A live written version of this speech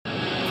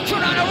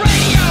Turn on the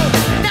radio.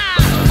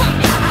 Nah, fuck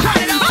it. Turn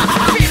it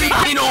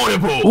off.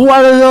 Inaudible.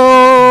 What are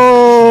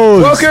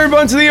those? Welcome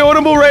everyone to the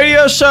Audible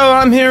Radio Show.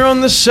 I'm here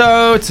on the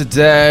show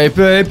today,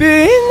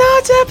 baby.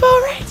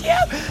 Inaudible Radio.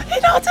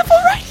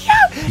 Inaudible Radio.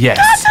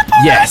 Yes. Inaudible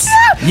Yes.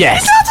 Radio.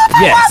 Yes.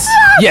 Inaudible Yes.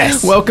 Radio.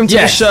 Yes. Welcome to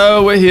Yes. the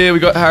show. We're here. We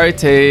got Harry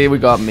T. We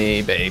got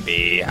me,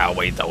 baby. How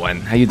we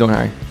doing? How you doing,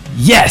 Harry?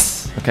 Yes.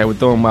 Okay, we're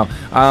doing well.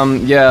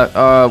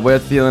 We're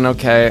feeling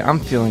okay. I'm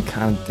feeling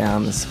kind of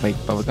down this week,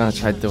 but we're gonna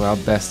try to do our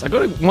best.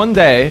 One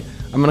day,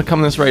 I'm gonna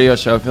come to this radio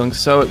show feeling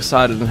so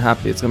excited and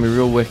happy. It's gonna be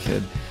real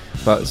wicked.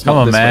 But it's Come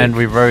not on, this man. week.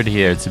 We rode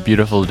here. It's a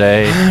beautiful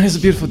day. It's a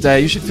beautiful day.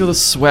 You should feel the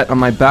sweat on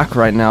my back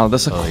right now.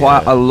 There's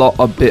quite yeah. a lot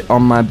of bit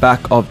on my back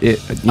of it.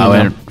 I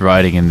went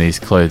riding in these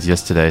clothes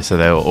yesterday, so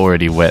they were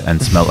already wet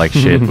and smelled like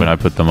shit when I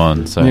put them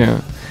on. So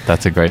Yeah.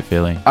 that's a great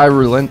feeling. I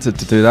relented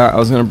to do that. I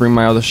was going to bring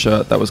my other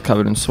shirt that was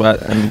covered in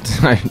sweat, and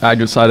I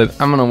decided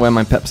I'm going to wear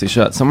my Pepsi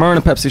shirt. So I'm wearing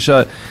a Pepsi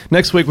shirt.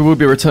 Next week we will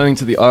be returning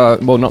to the,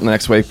 not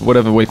next week, but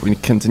whatever week we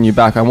continue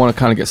back. I want to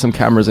kind of get some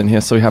cameras in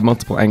here so we have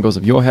multiple angles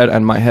of your head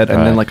and my head, and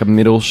then Right. like a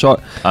middle shot.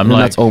 I'm and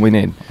like- that's all we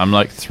need. I'm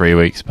like 3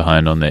 weeks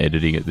behind on the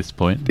editing at this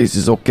point. This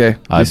is okay.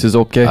 This is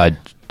okay. I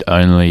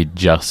only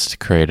just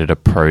created a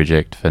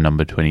project for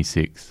number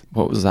 26.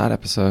 What was that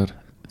episode?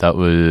 That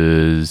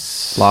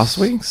was Last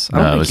week's? I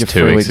don't No, it think was you're 2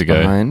 3 weeks weeks ago.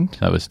 behind.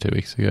 That was 2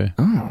 weeks ago.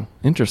 Oh,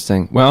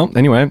 interesting. Well,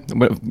 anyway,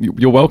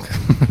 you're welcome.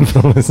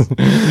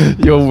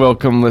 You're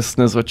welcome,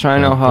 listeners. We're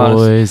trying our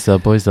hardest.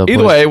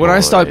 Either way, when I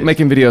start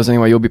making videos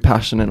anyway, you'll be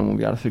passionate and we'll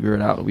be able to figure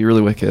it out. It'll be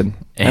really wicked.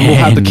 And we'll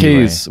have the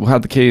Anyway. keys. We'll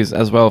have the keys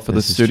as well for the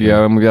This is studio,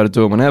 true. and we'll be able to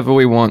do it whenever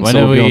we want. When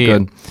so are we'll be all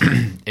we- good.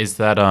 Is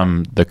that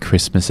the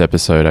Christmas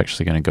episode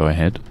actually going to go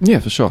ahead? Yeah,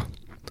 for sure.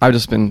 I've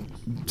just been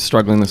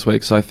struggling this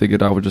week, so I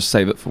figured I would just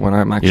save it for when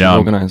I'm actually You know,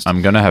 organized.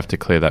 I'm going to have to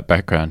clear that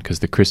background because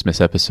the Christmas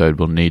episode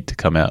will need to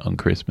come out on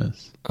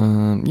Christmas.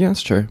 Yeah,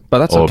 that's true. But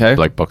that's or okay.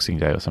 like Boxing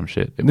Day or some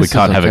shit. This We is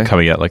can't have okay. it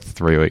coming out like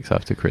 3 weeks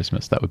after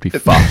Christmas. That would be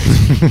fucked.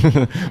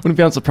 Wouldn't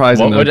be unsurprising,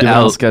 What though, would, given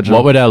our schedule.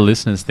 what would our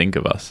listeners think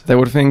of us? They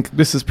would think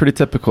this is pretty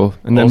typical,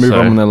 and then move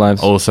on with their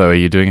lives. Also, are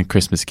you doing a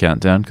Christmas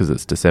countdown? Because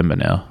it's December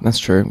now. That's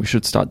true. We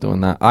should start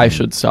doing that. I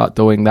should start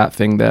doing that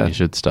thing there. You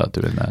should start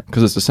doing that.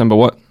 Because it's December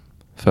what?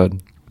 3rd.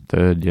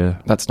 3rd, yeah.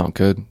 That's not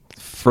good.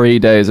 3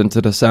 days into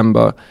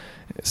December,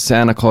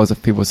 Santa Claus,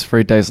 if he was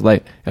 3 days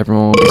late,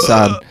 everyone would be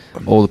sad.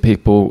 All the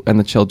people and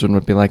the children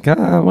would be like,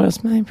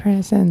 where's my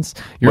presents?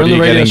 What are on you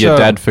the radio getting your show.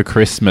 dad for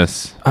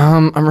Christmas?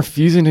 I'm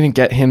refusing to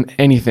get him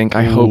anything.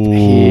 I hope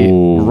he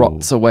Ooh.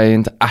 rots away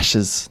into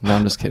ashes. No,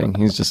 I'm just kidding.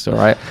 He's just all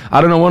right.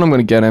 I don't know what I'm going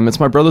to get him. It's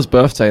my brother's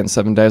birthday in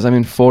 7 days. I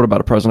haven't thought about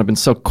a present. I've been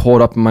so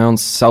caught up in my own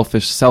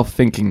selfish,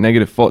 self-thinking,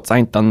 negative thoughts. I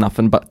ain't done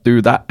nothing but do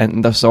that.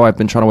 And so I've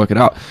been trying to work it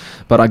out.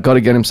 But I got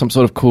to get him some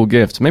sort of cool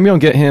gift. Maybe I'll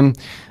get him...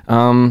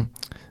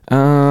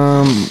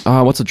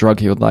 what's a drug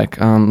he would like?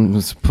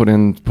 Just put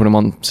him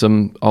on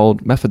some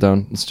old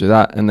methadone. Let's do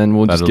that, and then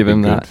we'll just That'll give be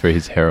him good that. for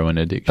his heroin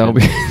addiction. That'll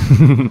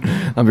be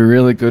that'll be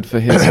really good for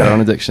his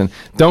heroin addiction.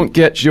 Don't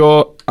get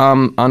your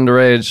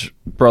underage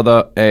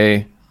brother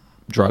a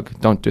drug.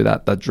 Don't do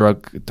that. That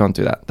drug, don't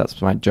do that.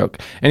 That's my joke.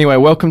 Anyway,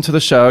 welcome to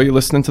the show. You're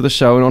listening to the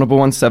show,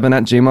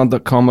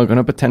 inaudible17@gmail.com. We're going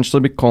to potentially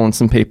be calling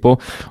some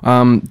people.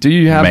 Do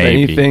you have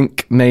Maybe. anything?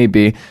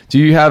 Maybe. Do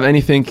you have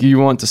anything you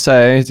want to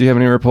say? Do you have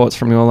any reports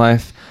from your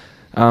life?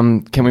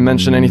 Can we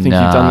mention anything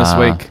you've done this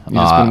week? You've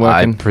just been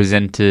working. I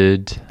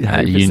presented Yeah,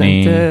 at you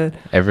uni. presented.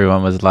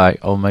 Everyone was like,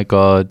 "Oh my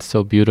god,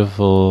 so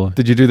beautiful."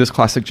 Did you do this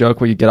classic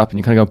joke where you get up and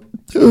you kind of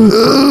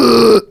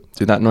go,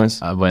 do that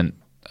noise? I went.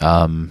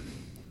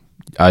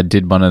 I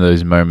did one of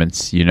those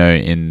moments, you know,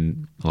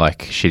 in like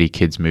shitty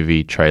kids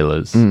movie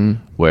trailers,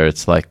 where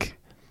it's like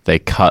they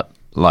cut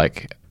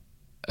like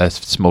a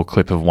small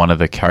clip of one of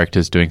the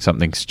characters doing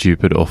something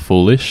stupid or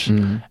foolish,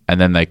 and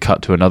then they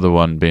cut to another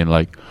one being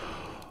like,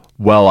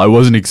 "Well, I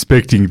wasn't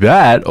expecting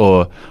that,"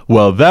 or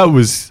 "Well, that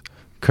was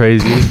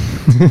crazy."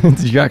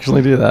 Did you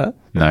actually do that?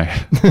 No,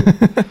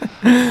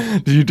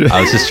 Did you do?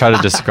 I was just trying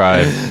to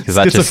describe because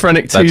that just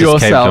Schizophrenic to came to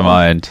yourself.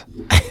 mind.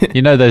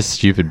 You know those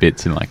stupid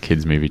bits in like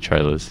kids movie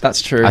trailers.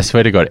 That's true. I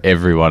swear to God,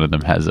 every one of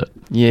them has it.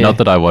 Yeah. Not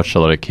that I watched a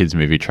lot of kids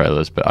movie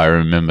trailers, but I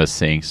remember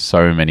seeing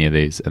so many of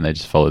these, and they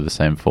just follow the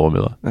same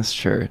formula. That's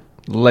true.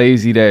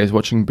 Lazy days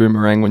watching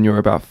Boomerang when you were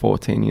about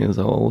 14 years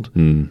old.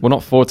 Well,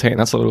 not 14.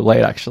 That's a little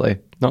late, actually.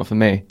 Not for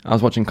me. I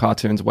was watching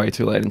cartoons way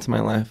too late into my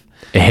life.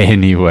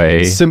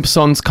 Anyway,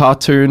 Simpsons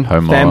cartoon,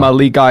 Homer.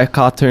 Family Guy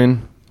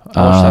cartoon.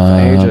 I watched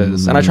that for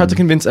ages. And I tried to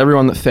convince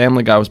everyone that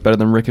Family Guy was better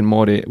than Rick and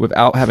Morty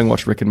without having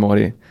watched Rick and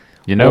Morty.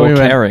 you know, or we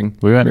caring,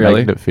 went really.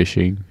 magnet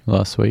fishing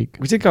last week.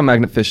 We did go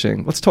magnet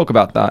fishing. Let's talk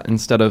about that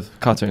instead of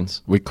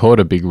cartoons. We caught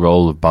a big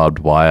roll of barbed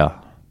wire,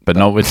 but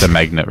not with the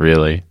magnet,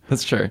 really.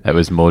 That's true. It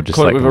was more just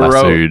Caught it like with a rope.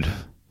 lassoed.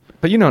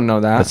 But you don't know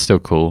that. That's still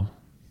cool.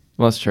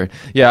 Well, that's true.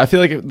 Yeah, I feel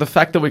like the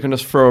fact that we can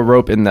just throw a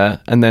rope in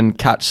there and then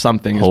catch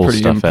something is Pull pretty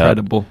stuff out.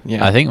 incredible.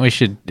 Yeah. I think we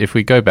should, if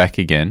we go back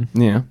again,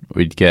 Yeah.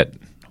 we'd get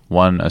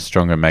a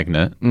stronger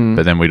magnet,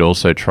 but then we'd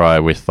also try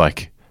with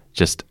like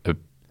just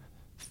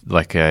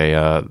like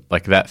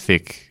that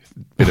thick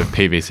bit of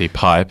PVC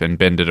pipe and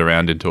bend it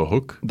around into a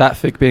hook. That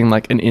thick being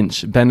like an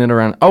inch. Bend it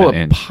around. Oh, An a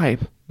inch.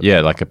 pipe.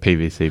 Yeah, like a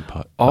PVC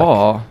pipe.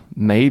 Oh,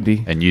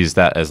 maybe. And use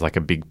that as like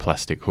a big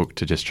plastic hook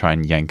to just try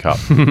and yank up,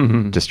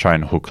 just try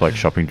and hook like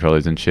shopping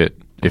trolleys and shit.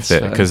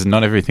 Because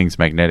not everything's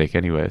magnetic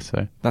anyway,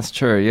 so That's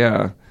true,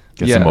 yeah.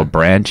 get some more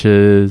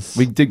branches.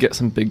 We did get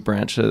some big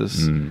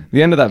branches.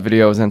 The end of that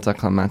video was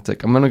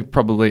anticlimactic. I'm going to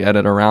probably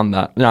edit around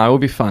that. No, it will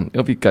be fun.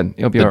 It'll be good.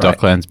 It'll be the all right.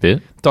 Docklands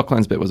bit.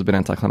 Docklands bit was a bit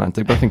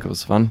anticlimactic, but I think it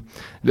was fun.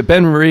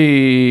 Ben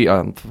Ree...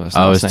 I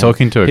was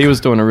talking to He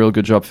was doing a real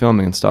good job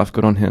filming and stuff.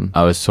 Good on him.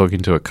 I was talking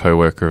to a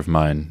co-worker of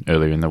mine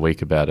earlier in the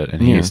week about it,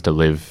 and he Yeah. used to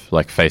live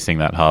like facing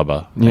that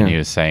harbour, Yeah. and he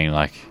was saying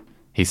like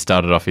he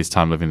started off his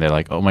time living there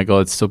like, oh my god,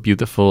 it's so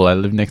beautiful, I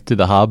live next to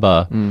the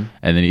harbour. And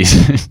then he's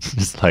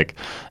just like,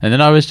 and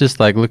then I was just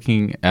like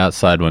looking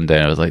outside one day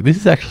and I was like, this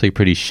is actually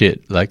pretty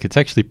shit, like it's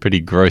actually pretty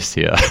gross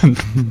here.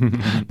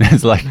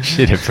 There's like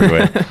shit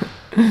everywhere.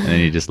 And then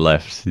he just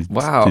left.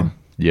 Wow.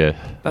 Yeah,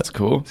 That's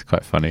cool. it's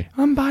quite funny.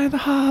 I'm by the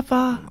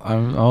harbour.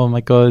 Oh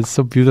my god, it's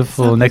so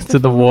beautiful, So next to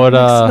the beautiful, water.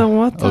 next to the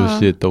water. Oh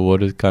shit, the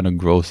water's kind of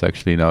gross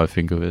actually now I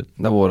think of it.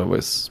 The water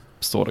was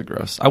sort of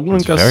gross. I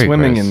wouldn't It's go very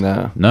swimming gross. in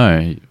there. No,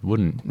 it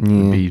wouldn't. It'd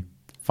Yeah. be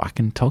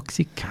fucking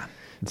toxic, cunt.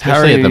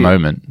 Especially at the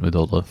moment with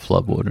all the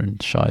floodwater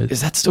and shires.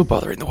 Is that still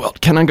bothering the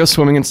world? Can I go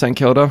swimming in St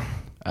Kilda?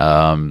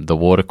 The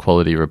water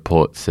quality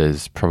report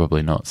says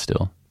probably not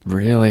still.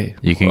 Really?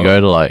 You can Whoa.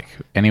 go to like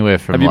anywhere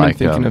from Have you like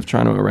been thinking of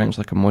trying to arrange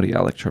like a Morty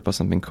Alec trip or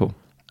something cool?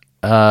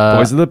 uh,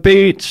 Boys of the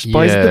beach.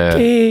 Boys of yeah, the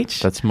beach.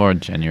 That's more a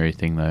January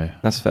thing though.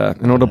 That's fair.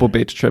 Inaudible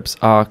beach trips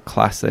are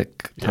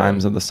classic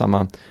times of the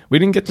summer. We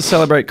didn't get to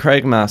celebrate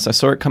Craigmas. I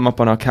saw it come up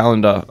on my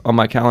calendar,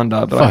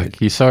 but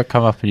Fuck, you saw it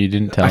come up and you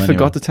didn't tell I anyone.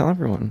 forgot to tell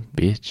everyone.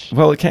 Bitch.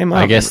 Well, it came up.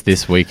 I guess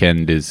this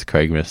weekend is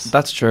Craigmas.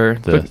 That's true.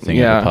 The thing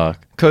at the park.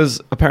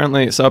 Because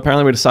apparently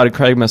we decided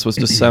Craigmas was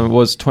December,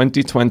 was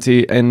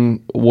 2020 in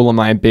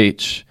Woolamai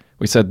Beach.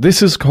 We said,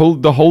 this is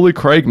called the Holy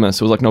Craigmas.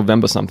 It was like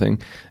November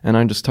something. And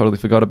I just totally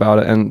forgot about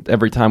it. And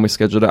every time we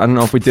scheduled it, I don't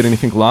know if we did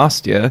anything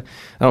last year.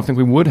 I don't think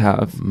we would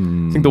have.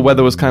 I think the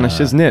weather was kind of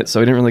shiznit, so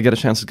we didn't really get a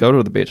chance to go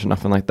to the beach or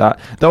nothing like that.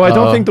 Though I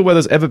don't think the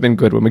weather's ever been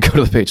good when we go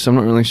to the beach, so I'm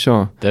not really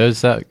sure. There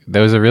was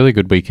a really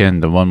good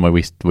weekend, the one where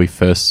we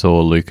first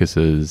saw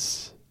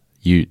Lucas's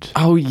ute.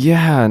 Oh,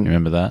 yeah. You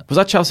remember that? Was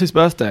that Chelsea's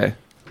birthday?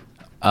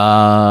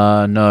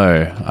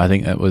 No. I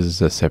think that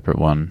was a separate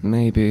one.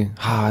 Maybe.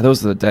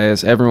 Those are the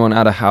days. Everyone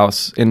at a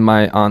house in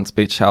my aunt's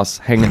beach house,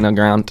 hanging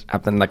around,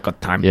 having like a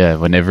good time. Yeah,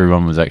 when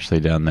everyone was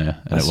actually down there.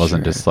 And That's it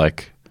wasn't true. just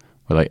like,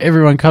 we're like,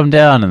 everyone come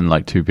down, and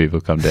like 2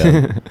 people come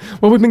down.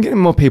 Well, we've been getting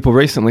more people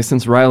recently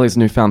since Riley's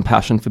newfound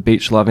passion for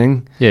beach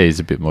loving. Yeah, he's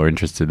a bit more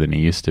interested than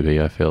he used to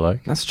be, I feel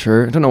like. That's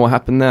true. I don't know what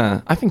happened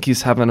there. I think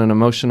he's having an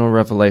emotional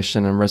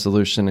revelation and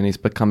resolution, and he's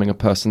becoming a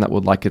person that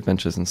would like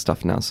adventures and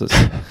stuff now. So it's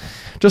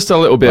just a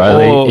little bit.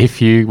 Riley, Or-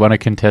 if you want to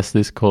contest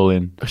this, call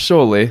in.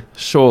 Surely.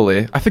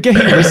 I forget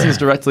he listens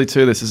directly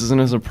to this. This isn't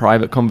as a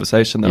private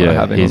conversation that we're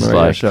having on he's the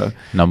radio like show.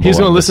 number He's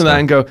going to one listen to that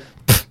and listener. go,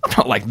 I'm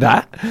not like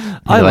that.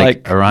 I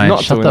like, like Orion,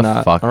 not shut doing the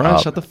that. fuck Orion,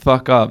 up. shut the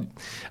fuck up.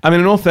 I mean,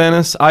 in all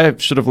fairness, I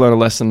should have learned a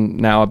lesson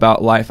now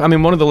about life. I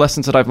mean, one of the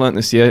lessons that I've learned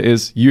this year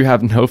is you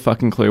have no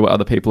fucking clue what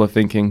other people are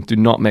thinking. Do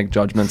not make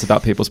judgments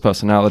about people's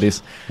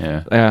personalities.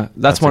 Yeah.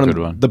 That's a one good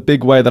of one. the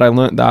big way that I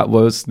learned that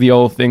was the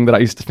old thing that I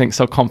used to think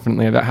so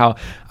confidently about, how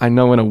I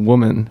know when a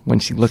woman, when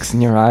she looks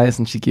in your eyes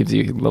and she gives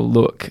you the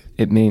look,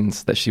 it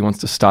means that she wants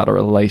to start a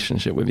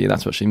relationship with you.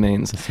 That's what she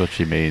means. That's what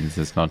she means.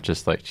 It's not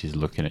just like she's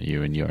looking at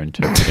you and you're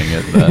interpreting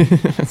it.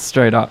 That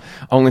Straight up.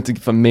 Only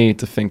for me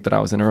to think that I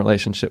was in a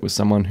relationship with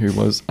someone who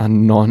was a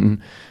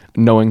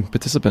non-knowing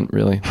participant,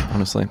 really,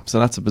 honestly. So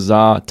that's a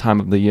bizarre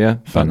time of the year.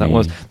 But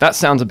Funny. that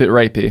sounds a bit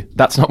rapey.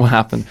 That's not what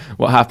happened.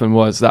 What happened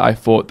was that I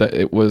thought that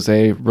it was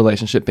a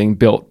relationship being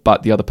built,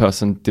 but the other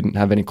person didn't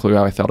have any clue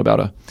how I felt about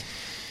her.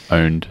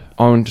 owned.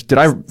 Did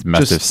I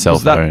massive just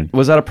self-owned.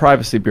 was that a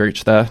privacy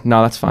breach there?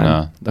 No, that's fine.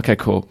 No. Okay,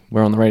 cool.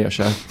 We're on the radio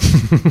show.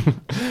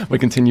 We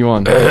continue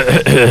on.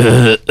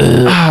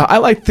 I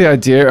like the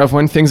idea of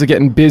when things are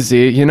getting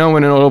busy. You know,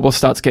 when Inaudible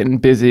starts getting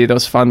busy,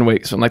 those fun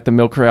weeks when like the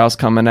milk corral's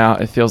coming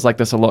out, it feels like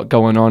there's a lot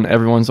going on.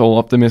 Everyone's all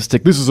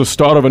optimistic. This is the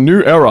start of a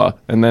new era.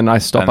 And then I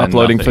stop And then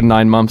uploading for nothing.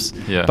 9 months.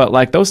 Yeah. But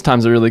like those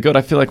times are really good.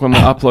 I feel like when we're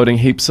uploading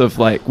heaps of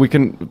like, we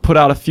can put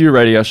out a few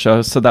radio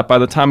shows so that by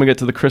the time we get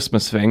to the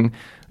Christmas thing,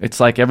 it's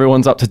like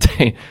everyone's up to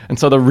date. And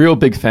so the real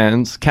big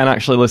fans can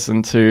actually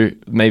listen to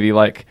maybe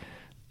like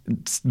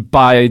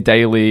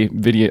bi-daily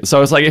video.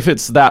 So it's like if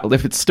it's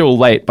still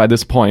late by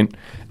this point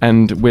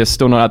and we're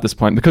still not at this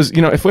point, because,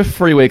 you know, if we're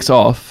 3 weeks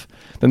off,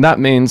 then that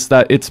means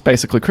that it's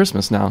basically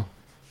Christmas now.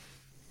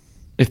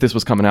 If this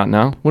was coming out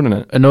now, wouldn't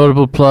it?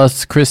 Inaudible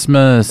Plus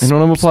Christmas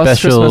Inaudible Plus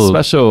special. Christmas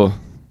special.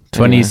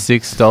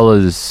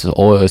 $26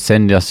 or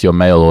send us your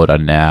mail order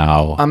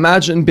now.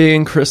 Imagine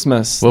being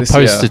Christmas. We'll this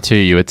post year. it to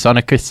you. It's on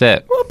a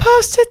cassette. We'll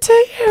post it to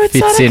you. It's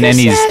Fits in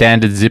any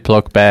standard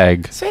Ziploc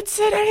bag. Fits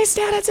in any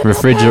standard.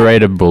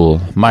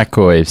 Refrigeratable,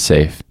 microwave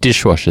safe,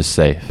 dishwasher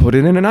safe. Put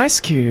it in an ice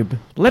cube.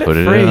 Let Put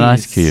it it freeze. in an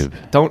ice cube.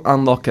 Don't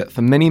unlock it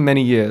for many,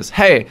 many years.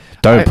 Hey,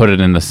 Don't put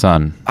it in the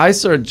sun. I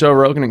saw a Joe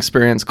Rogan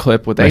Experience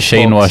clip with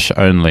Machine wash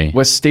only.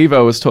 where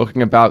Steve-O was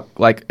talking about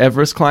like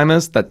Everest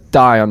climbers that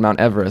die on Mount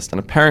Everest, and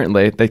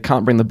apparently they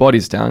can't bring the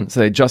bodies down, so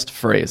they just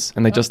freeze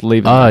and they just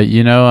leave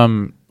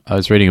them. I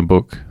was reading a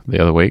book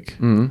the other week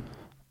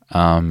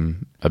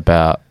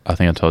about, I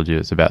think I told you,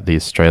 it's about the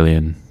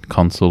Australian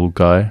consul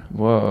guy.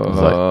 Whoa. It was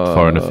like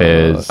foreign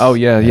affairs. Oh,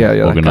 yeah,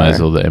 that Organize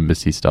guy. all the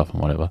embassy stuff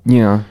and whatever.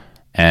 Yeah.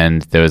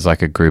 And there was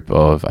like a group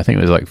of, I think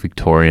it was like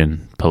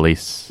Victorian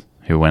police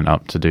who went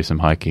up to do some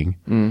hiking.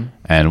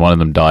 And one of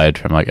them died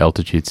from like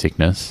altitude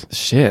sickness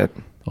Shit.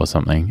 or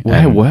something.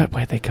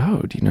 Where'd they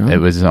go? Do you know? It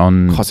was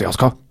on...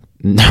 Kosciuszko.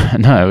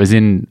 No, it was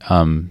in...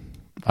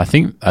 I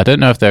don't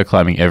know if they were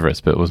climbing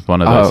Everest, but it was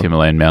one of those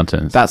Himalayan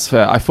mountains. That's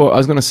fair. I thought I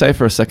was going to say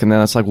for a second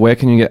then, it's like, where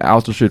can you get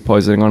altitude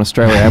poisoning on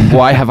Australia? And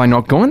why have I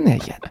not gone there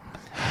yet?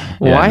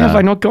 Why have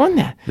I not gone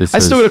there? I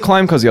still got to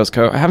climb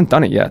Kosciuszko. I haven't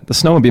done it yet. The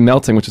snow will be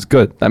melting, which is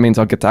good. That means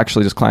I'll get to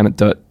actually just climb it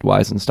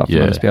dirt-wise and stuff. And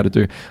I'll just be able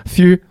to do a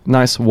few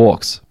nice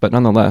walks, but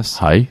nonetheless.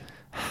 Hi.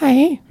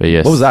 Hi. But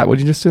yes. What was that? What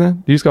did you just do then?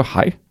 Did you just go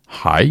hi?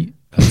 Hi?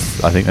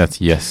 I think that's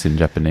yes in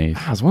Japanese.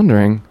 I was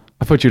wondering.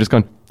 I thought you were just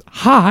going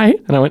hi,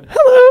 and I went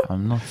hello.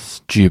 I'm not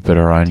stupid,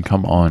 Orion.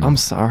 Come on. I'm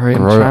sorry.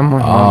 Grow I'm trying my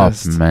up,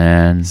 hardest.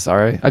 man.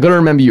 Sorry. I got to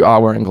remember you are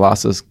wearing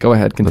glasses. Go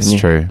ahead. Continue.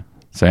 That's true.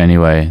 So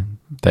anyway,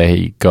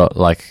 they got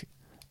like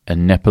a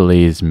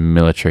Nepalese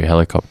military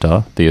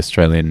helicopter, the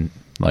Australian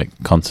like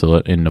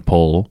consulate in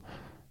Nepal,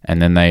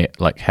 and then they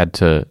like had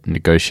to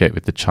negotiate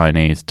with the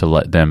Chinese to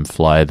let them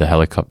fly the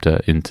helicopter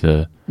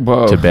into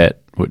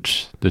Tibet,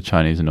 which the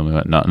Chinese normally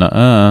went,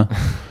 no,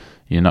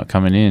 you're not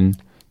coming in.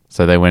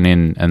 So they went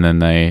in, and then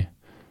they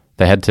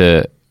had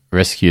to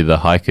rescue the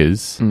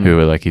hikers who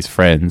were like his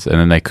friends, and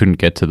then they couldn't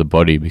get to the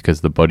body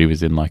because the body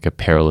was in like a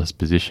perilous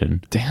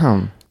position.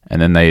 Damn.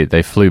 And then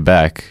they flew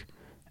back,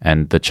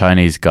 and the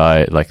Chinese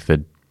guy, like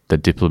the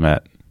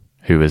diplomat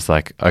who was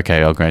like,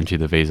 okay, I'll grant you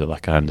the visa.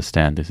 Like, I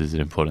understand this is an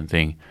important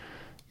thing.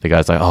 The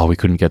guy's like, oh, we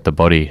couldn't get the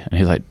body. And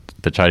he's like,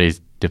 the Chinese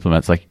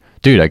diplomat's like,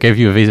 dude, I gave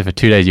you a visa for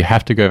 2 days. You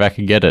have to go back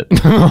and get it.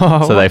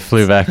 So they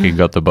flew back and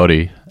got the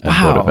body and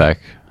brought it back,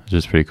 which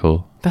is pretty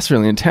cool. That's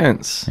really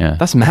intense. Yeah.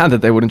 That's mad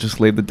that they wouldn't just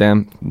leave the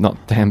darn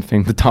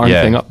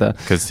thing up there.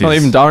 Not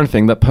even darn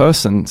thing, that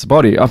person's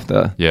body up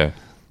there. Yeah.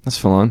 That's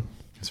full on.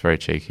 It's very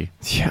cheeky.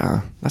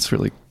 Yeah, that's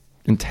really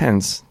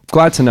intense.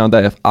 Glad to know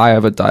that if I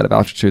ever died of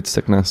altitude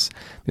sickness,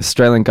 the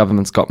Australian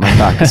government's got my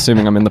back,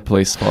 assuming I'm in the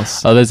police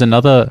force. Oh, there's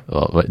another...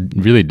 Well, it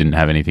really didn't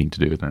have anything to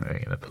do with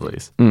anything in the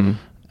police.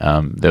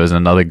 There was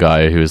another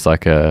guy who was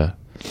like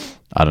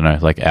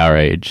like our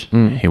age.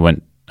 He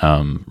went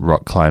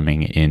rock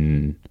climbing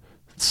in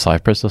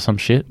Cyprus or some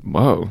shit.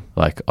 Whoa.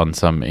 Like on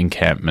some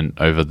encampment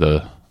over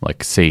the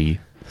like sea.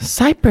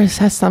 Cyprus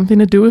has something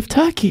to do with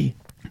Turkey.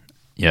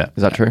 Yeah.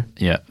 Is that true?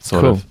 Yeah,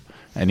 sort of.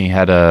 And he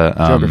had a...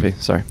 Geography,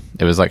 sorry.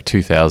 It was like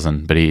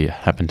 2000, but he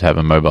happened to have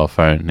a mobile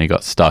phone and he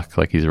got stuck,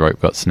 like his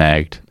rope got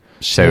snagged.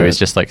 So he was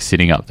just like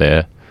sitting up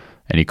there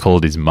and he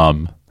called his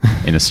mum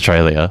in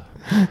Australia.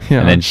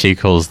 And then she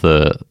calls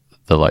the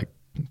like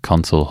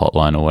consul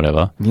hotline or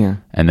whatever. Yeah.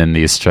 And then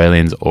the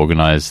Australians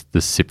organised the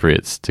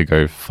Cypriots to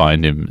go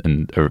find him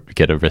and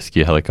get a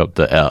rescue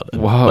helicopter out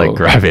and like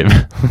grab him.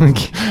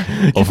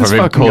 Or from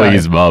him calling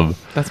his mum.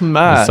 That's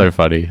mad. It's so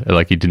funny.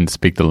 Like he didn't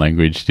speak the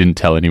language, didn't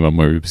tell anyone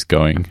where he was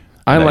going.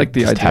 I like the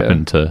just idea.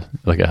 happened to,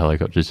 like a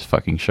helicopter just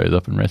fucking shows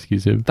up and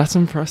rescues him. That's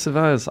impressive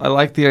as. I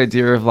like the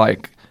idea of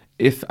like,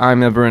 if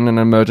I'm ever in an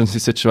emergency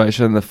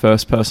situation, the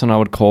first person I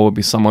would call would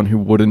be someone who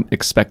wouldn't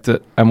expect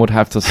it and would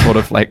have to sort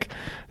of like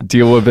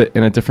deal with it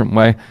in a different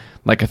way.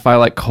 Like if I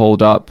like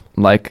called up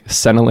like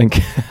Centrelink,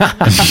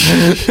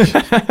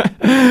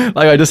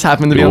 like I just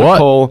happened to be on a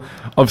call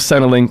of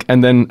Centrelink,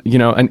 and then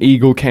an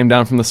eagle came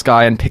down from the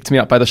sky and picked me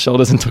up by the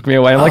shoulders and took me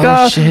away. I'm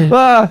like, shit.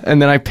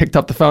 and then I picked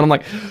up the phone. I'm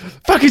like,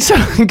 fucking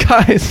Centrelink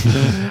guys,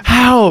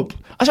 help!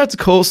 I tried to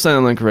call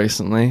Centrelink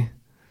recently.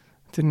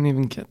 Didn't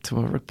even get to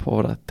a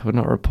reporter.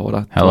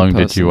 How long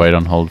did you wait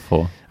on hold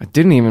for? I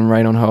didn't even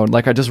wait on hold.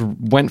 Like I just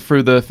went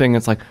through the thing.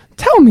 It's like,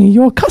 tell me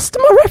your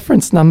customer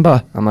reference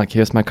number. I'm like,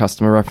 here's my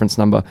customer reference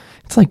number.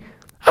 It's like,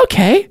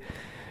 okay.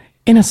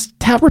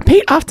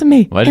 Repeat after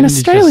me. In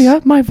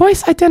Australia, my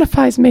voice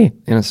identifies me.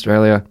 In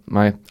Australia,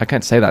 I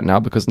can't say that now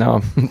because now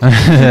I'm People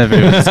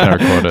just gonna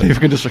record it. people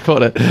can just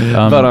record it.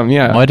 But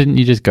yeah. Why didn't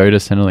you just go to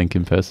Centrelink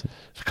in person?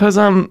 Because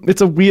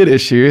it's a weird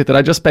issue that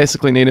I just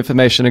basically need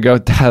information to go,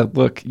 Dad,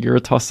 look, you're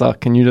a tosser.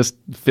 Can you just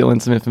fill in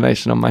some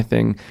information on my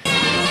thing?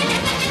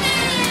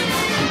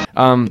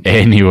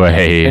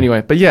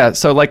 Anyway, but yeah,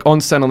 so like on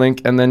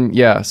Centrelink, and then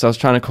so I was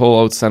trying to call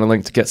old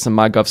Centrelink to get some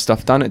MyGov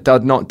stuff done. It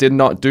did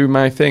not do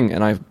my thing,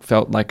 and I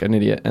felt like an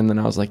idiot. And then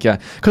I was like, because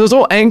I was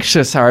all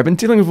anxious, Harry. I've been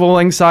dealing with all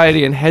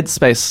anxiety and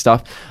headspace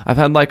stuff. I've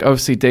had like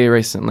OCD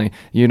recently.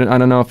 I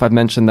don't know if I've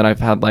mentioned that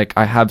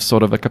I have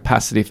sort of a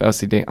capacity for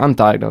OCD.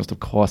 Undiagnosed, of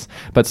course,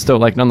 but still,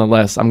 like,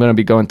 nonetheless, I'm going to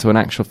be going to an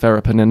actual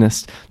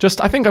therapist.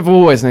 I think I've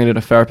always needed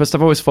a therapist.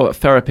 I've always thought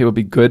therapy would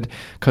be good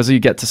because you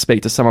get to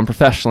speak to someone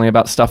professionally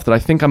about stuff that I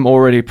think I'm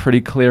already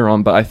pretty clear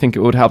on, but I think it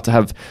would help to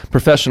have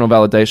professional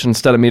validation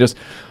instead of me just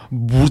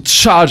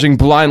charging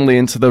blindly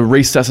into the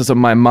recesses of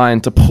my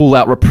mind to pull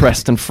out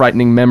repressed and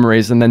frightening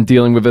memories and then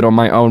dealing with it on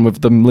my own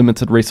with the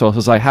limited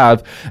resources I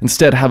have,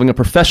 instead having a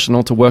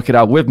professional to work it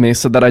out with me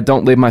so that I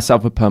don't leave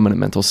myself with permanent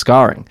mental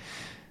scarring.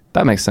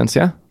 That makes sense,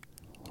 yeah?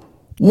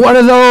 What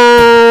are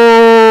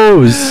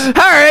those?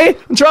 Harry,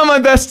 I'm trying my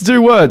best to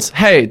do words.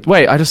 Hey,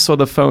 wait, I just saw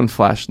the phone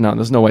flash. No,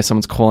 there's no way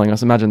someone's calling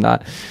us. Imagine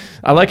that.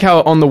 I like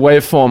how on the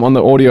waveform, on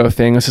the audio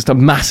thing, it's just a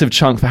massive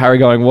chunk for Harry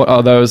going, what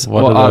are those?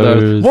 What are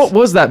those? What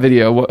was that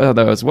video? What are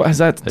those? What has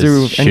that to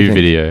do with anything? Shoe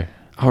video.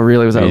 Oh,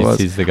 really? Was that what it was?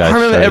 He's the guy. I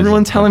remember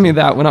everyone telling me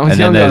that when I was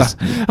younger.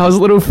 I was a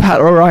little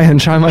fat Orion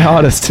trying my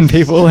hardest, and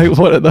people were like,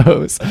 what are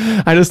those?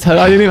 I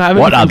didn't even have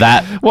What are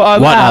that? What are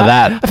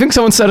that? I think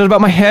someone said it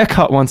about my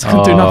haircut once. I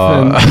couldn't do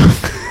nothing.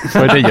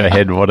 Point at your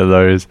head. What are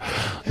those?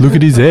 Look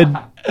at his head.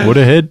 What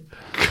a head.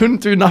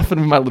 Couldn't do nothing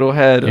with my little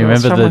head. You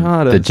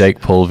remember the Jake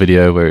Paul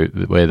video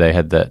where they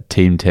had that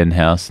Team 10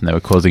 house and they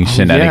were causing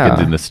shenanigans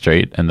in the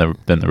street, and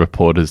then the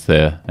reporter's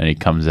there and he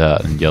comes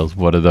out and yells,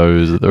 what are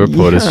those? The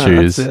reporter's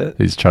shoes.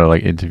 He's trying to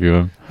like interview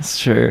him. That's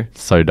true.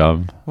 So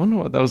dumb. I wonder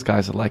what those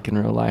guys are like in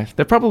real life.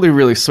 They're probably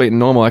really sweet and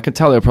normal. I could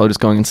tell they were probably just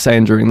going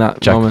insane during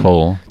that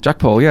moment. Jack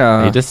Paul,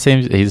 yeah. He just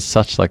seems, he's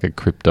such like a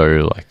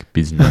crypto like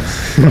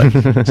business, like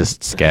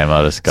just scam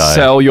artist guy.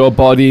 Sell your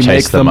body,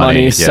 make the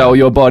money. Yeah. Sell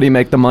your body,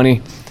 make the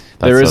money.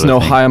 There is no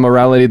higher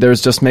morality.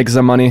 There's just make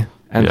the money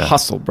and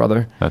hustle,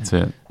 brother. That's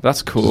it.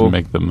 That's cool. Just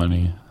make the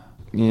money.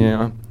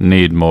 Yeah.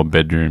 Need more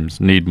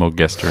bedrooms. Need more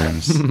guest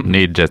rooms.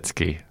 Need jet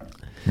ski.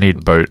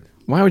 Need boat.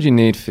 Why would you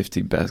need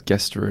 50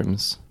 guest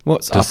rooms?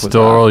 What's up with that? To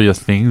store all your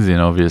things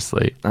in,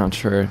 obviously. Oh,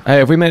 true. Hey,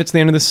 have we made it to the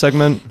end of this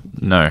segment?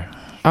 No.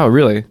 Oh,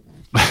 really?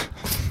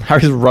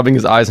 Harry's rubbing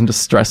his eyes in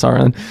distress,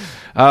 Aaron.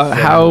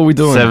 How are we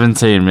doing?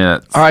 17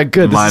 minutes. All right,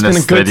 good. This has been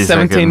a good 17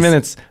 seconds.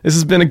 Minutes. This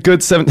has been a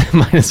good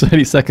minus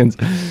 30 seconds.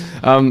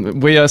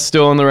 We are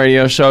still on the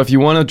radio show. If you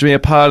want to be a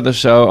part of the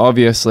show,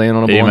 obviously,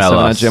 and email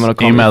us.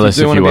 Email us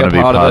if you want to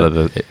be part of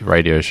the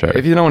radio show.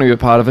 If you don't want to be a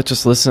part of it,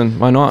 just listen.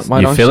 Why not?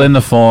 You fill in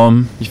the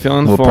form.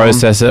 We'll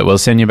process it. We'll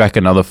send you back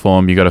another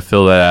form. You got to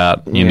fill that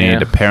out. You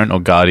need a parent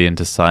or guardian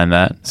to sign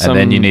that, and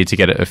then you need to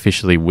get it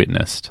officially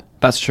witnessed.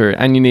 That's true,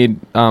 and you need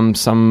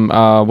some.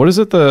 What is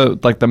it?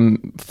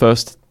 The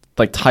first.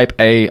 Like type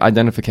A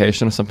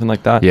identification or something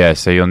like that. Yeah,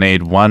 so you'll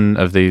need one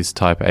of these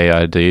type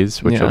A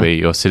IDs, which will be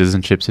your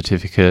citizenship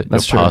certificate,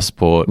 your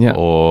passport,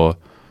 or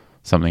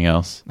something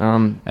else.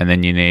 And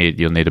then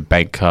you'll need a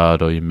bank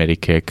card or your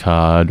Medicare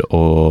card,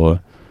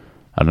 or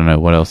I don't know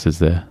what else is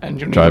there. And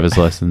driver's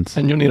license.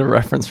 And you'll need a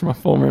reference from a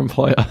former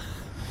employer.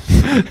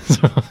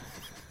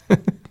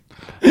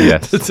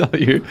 Yes. To tell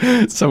you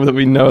so that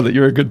we know that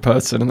you're a good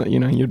person and that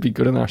you'd be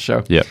good in our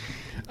show. Yep.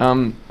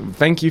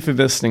 Thank you for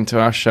listening to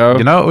our show.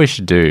 You know what we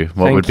should do?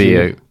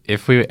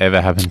 If we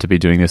ever happen to be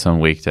doing this on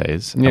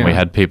weekdays and we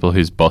had people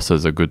whose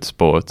bosses are good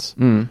sports,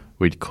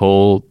 we'd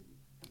call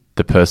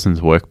the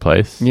person's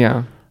workplace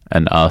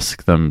and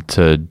ask them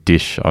to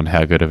dish on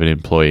how good of an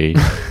employee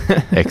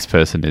X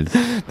person is.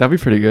 That'd be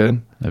pretty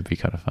good. That'd be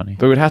kind of funny.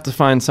 But we'd have to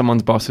find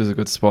someone's boss who's a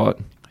good sport.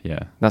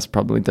 Yeah. That's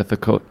probably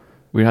difficult.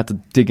 We'd have to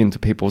dig into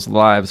people's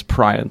lives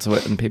prior to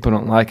it, and people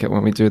don't like it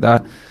when we do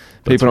that.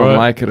 People don't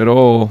like it at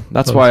all.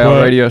 That's why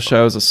our radio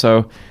shows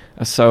are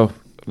so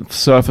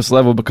surface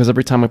level, because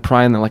every time we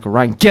pry in, they're like,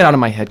 Ryan, get out of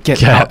my head.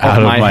 Get out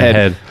of my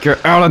head.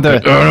 Get out of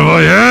there. Get out of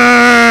my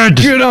head.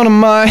 Get out of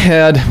my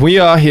head. We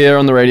are here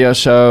on the radio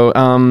show.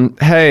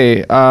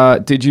 Hey,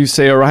 did you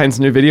see Orion's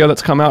new video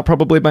that's come out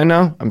probably by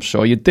now? I'm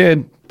sure you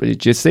did. But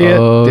did you see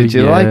it? Did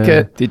you like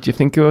it? Did you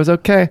think it was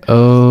okay?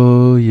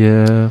 Oh,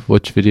 yeah.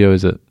 Which video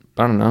is it?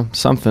 I don't know,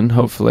 something,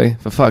 hopefully,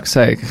 for fuck's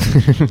sake.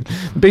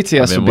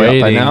 BTS will be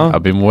waiting. up by now.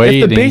 I've been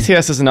waiting. If the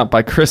BTS isn't up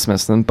by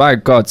Christmas, then by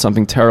God,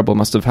 something terrible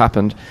must have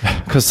happened,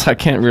 because I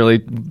can't really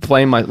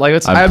blame my...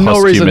 I have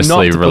no reason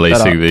not to put that up.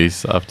 releasing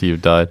these after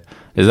you've died.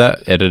 Is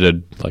that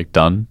edited,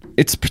 done?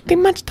 It's pretty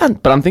much done,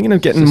 but I'm thinking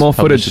of getting more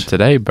footage. It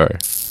today, bro.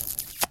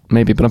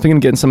 Maybe, but I'm thinking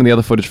of getting some of the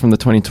other footage from the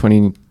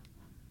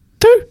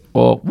 2022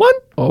 or 1,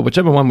 or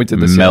whichever one we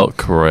did this year.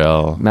 Milk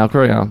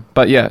Royale.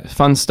 But yeah,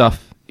 fun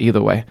stuff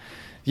either way.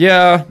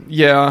 Yeah.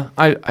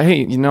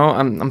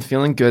 I'm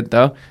feeling good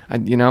though.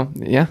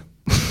 Yeah.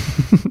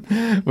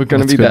 We're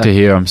going to That's be good there. to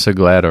hear. I'm so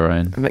glad,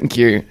 Orion. Thank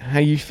you. How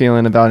are you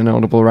feeling about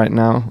Inaudible right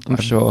now? I'm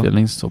sure.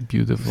 Feeling so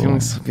beautiful. Feeling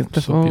so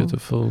beautiful. So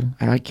beautiful.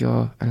 I like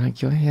your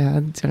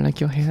hair. Do you like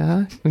your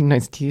hair?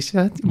 Nice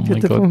t-shirt. Oh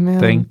Beautiful, my God, man.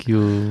 thank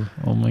you.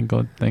 Oh my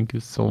God, thank you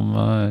so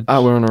much.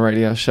 We're on a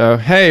radio show.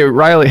 Hey,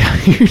 Riley,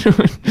 how you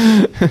doing?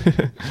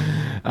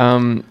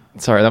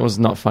 Sorry, that was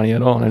not funny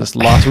at all. And I just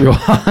laughed real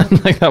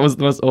hard. Like, that was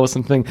the most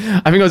awesome thing.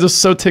 I think I was just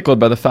so tickled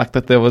by the fact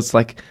that there was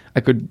like,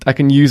 I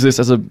can use this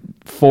as a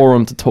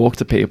forum to talk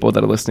to people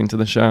that are listening to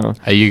the show.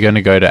 Are you going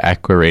to go to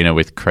Aquarina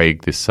with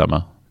Craig this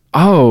summer?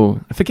 Oh,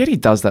 I forget he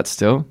does that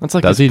still. That's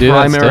like Does his he do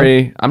that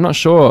primary. still? I'm not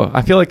sure.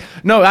 I feel like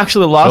no.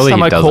 Actually, the last Surely time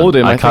he I doesn't. called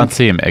him, I can't think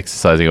see him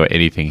exercising or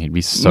anything. He'd be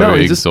so No,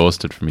 he just-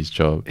 exhausted from his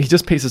job. he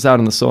just pieces out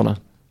in the sauna.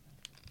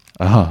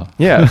 Oh,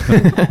 Yeah,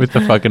 with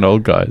the fucking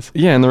old guys.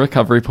 yeah, in the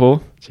recovery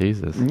pool.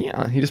 Jesus.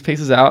 Yeah, he just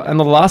pieces out. And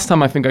the last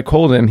time I think I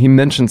called him, he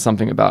mentioned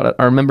something about it.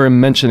 I remember him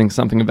mentioning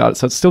something about it.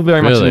 So it's still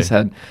very much in Really? his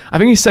head. I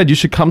think he said you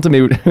should come to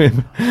me,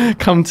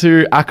 come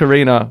to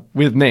Akarina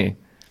with me.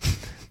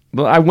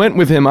 But I went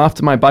with him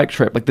after my bike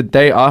trip, like the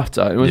day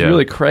after. It was Yeah.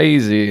 really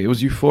crazy. It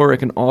was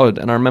euphoric and odd.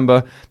 And I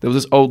remember there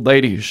was this old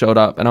lady who showed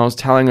up, and I was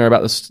telling her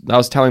about this. I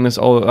was telling this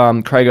old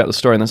Craig about the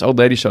story, and this old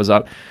lady shows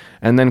up.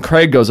 And then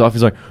Craig goes off.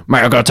 He's like, "Mate,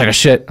 I gotta take a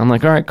shit." I'm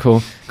like, "All right,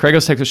 cool." Craig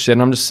goes take a shit,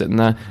 and I'm just sitting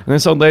there. And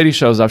this old lady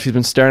shows up. She's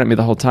been staring at me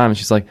the whole time, and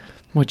she's like,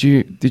 "What?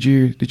 Did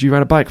you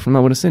ride a bike from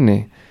Melbourne to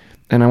Sydney?"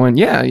 And I went,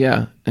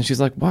 "Yeah." And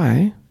she's like,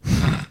 "Why?"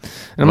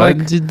 And I'm Why like,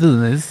 did you do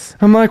this?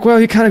 I'm like,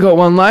 "Well, you kind of got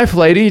one life,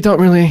 lady. You don't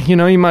really, you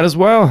might as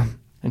well."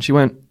 And she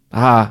went,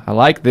 "I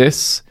like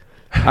this.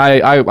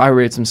 I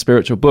read some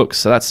spiritual books,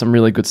 so that's some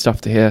really good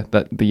stuff to hear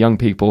that the young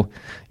people,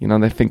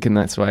 they're thinking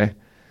that way."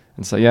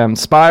 And so, yeah, I'm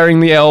inspiring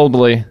the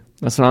elderly.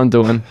 That's what I'm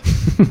doing.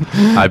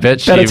 I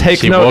bet Better she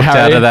take note, walked out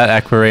Harry. of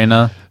that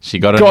Aquarina. She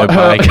got on Got her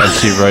her- bike and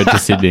she rode to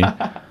Sydney.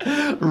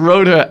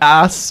 Rode her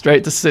ass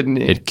straight to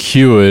Sydney. It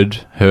cured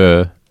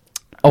her.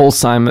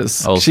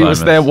 Alzheimer's. She was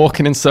Alzheimer's. there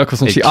walking in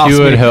circles, and It she asked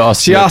cured me. her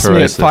She asked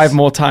me it osteoporosis. 5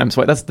 more times.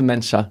 Wait, that's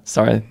dementia.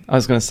 Sorry, I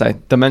was going to say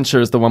dementia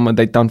is the one where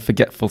they done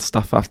forgetful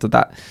stuff after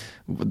that.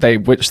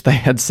 Which they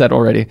had said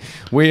already.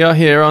 We are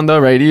here on the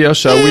radio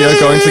show. We are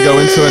going to go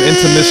into an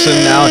intermission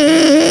now.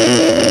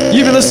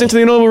 You've been listening to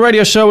the Inaudible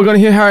Radio Show. We're going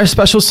to hear Harry's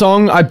special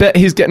song. I bet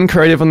he's getting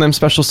creative on them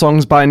special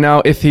songs by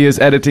now if he is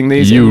editing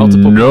these in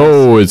multiple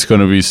parts. it's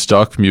going to be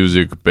stock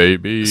music,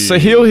 baby. So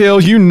heal,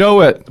 you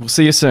know it. We'll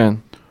see you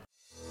soon.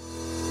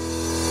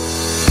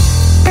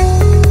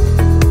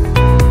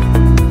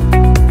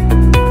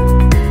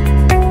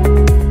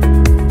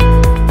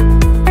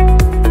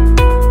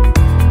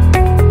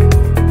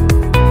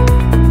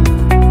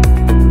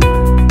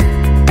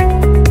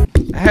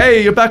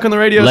 Hey, you're back on the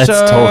radio Let's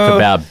show. talk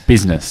about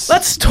business.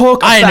 Let's talk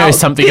about I know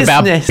something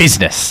about business.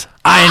 business.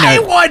 I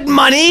want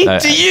money. No,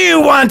 Do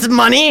you want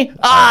money?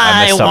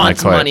 I messed up my want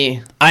quote.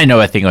 money. I know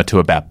a thing or two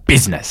about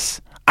business.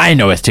 I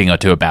know a thing or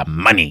two about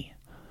money.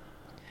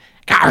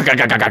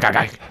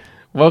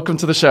 Welcome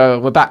to the show.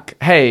 We're back.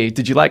 Hey,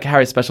 did you like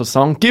Harry's special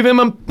song?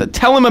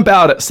 Tell him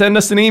about it. Send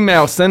us an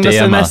email. Send us a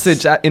DM us.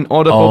 message at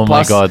Inaudible Oh my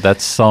Plus. God,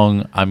 that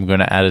song, I'm going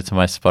to add it to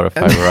my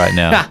Spotify right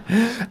now.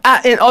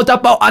 At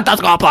Inaudible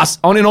Plus.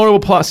 On Inaudible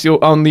Plus,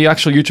 on the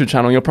actual YouTube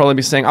channel, you'll probably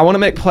be saying, "I want to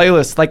make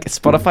playlists, like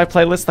Spotify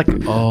playlists, like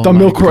the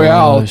Milk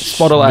Royale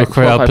Spotify Milk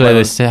Royale playlist."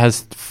 playlist. It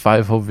has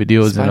 5 whole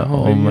videos in it.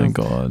 Oh my videos.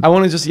 God. I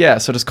want to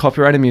just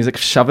copyrighted music,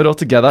 shove it all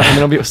together, and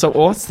it'll be so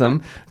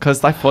awesome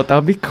because I thought that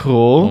would be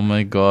cool. Oh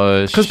my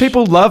gosh. Because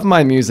people love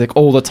my music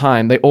all the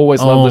time. They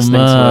always love Oh listening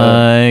to it.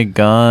 my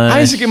God. I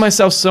used to give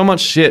myself so much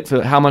shit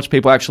for how much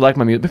people actually like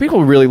my music, but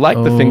people really like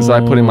the things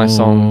that I put in my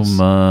songs.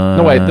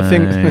 No, wait,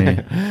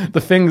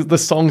 the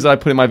songs that I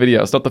put in my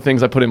videos, not the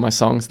things I put in my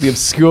songs. The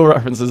obscure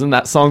references in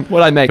that song.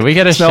 What I make? Can we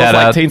get a Smells shout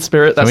like out? Teen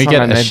Spirit. That Can we song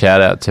get I a made.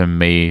 shout out to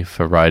me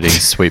for writing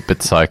Sweet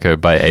But Psycho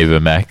by Ava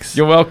Maxx?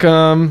 You're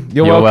welcome.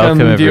 You're You're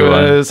welcome, everyone.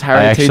 viewers.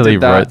 Harry I T actually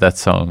did that. wrote that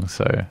song,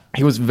 so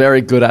He was very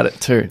good at it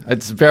too.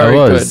 It's I very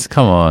was. good.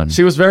 Come on.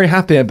 She was very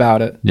happy about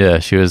it. Yeah,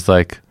 she was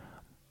like,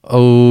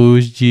 "Oh,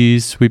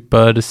 she's sweet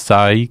but a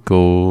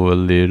psycho, a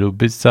little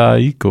bit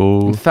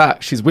psycho." In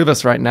fact, she's with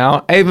us right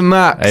now. Ava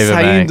Maxx, Ava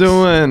how Maxx. you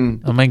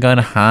doing? Oh my God,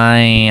 hi!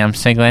 I'm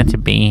so glad to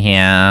be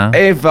here.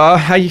 Ava,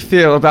 how you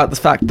feel about the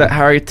fact that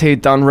Harry T.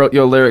 Dunn wrote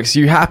your lyrics?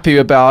 You happy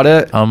about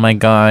it? Oh my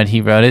God,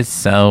 he wrote it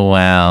so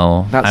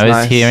well. That's I was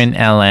nice. here in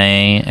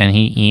LA and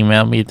he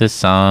emailed me the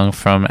song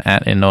from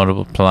at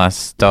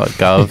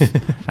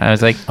inaudibleplus.gov. I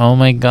was like, oh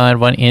my God,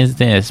 what is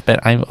this?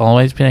 But I've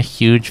always been a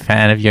huge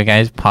fan of your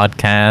guys'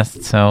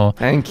 podcast, so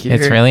Thank you.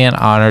 it's really an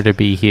honor to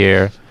be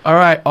here. All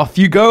right, off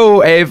you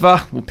go,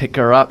 Ava. We'll pick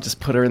her up.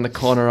 Just put her in the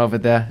corner over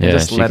there. And Yeah,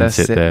 just she let can her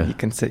sit sit. there. You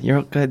can sit.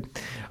 You're good.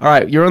 All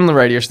right, you're on the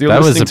radio show. You're That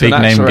was listening a to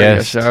an big name actual radio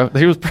guest. show.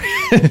 He was.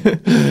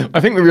 I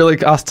think we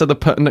really asked her the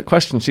pertinent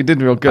question. She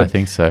did real good. I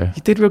think so.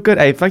 You did real good,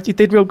 Ava. You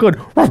did real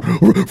good.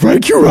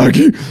 Thank you,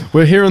 Raggy.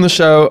 We're here on the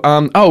show.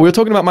 We were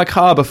talking about my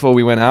car before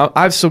we went out.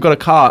 I've still got a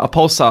car, a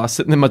Pulsar,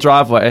 sitting in my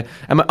driveway,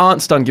 and my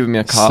aunt's done giving me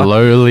a car.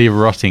 Slowly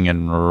rotting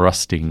and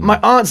rusting. My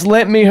aunt's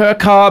lent me her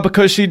car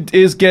because she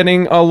is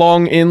getting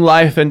along in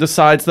life and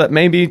decides that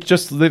maybe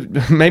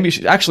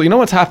actually, you know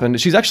what's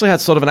happened? She's actually had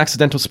sort of an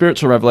accidental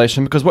spiritual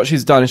revelation, because what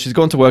she's done is she's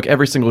gone to work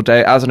every single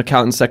day as an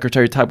accountant,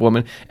 secretary type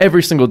woman,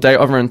 every single day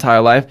of her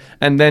entire life,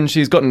 and then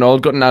she's gotten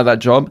old, gotten out of that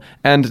job,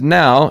 and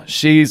now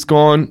she's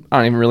gone, I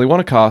don't even really want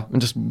a car, and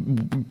just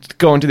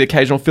going to the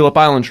occasional Phillip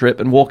Island trip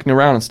and walking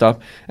around and stuff,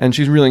 and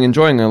she's really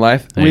enjoying her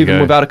life, even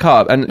without a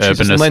car, and she's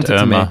just lent it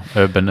to me.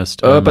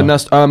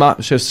 Urbanist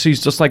Irma.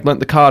 She's just like lent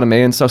the car to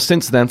me, and so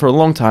since then, for a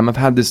long time, I've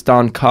had this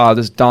darn car,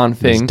 this darn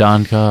thing. This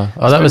darn car.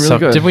 Oh, that was really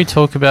good. Did we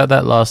talk about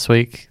that last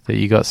week, that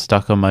you got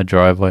stuck on my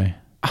driveway?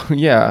 Oh,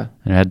 yeah.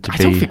 And it had to I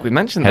don't think we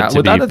mentioned that.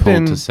 Would that have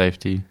been to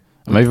safety?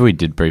 Or maybe we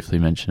did briefly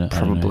mention it.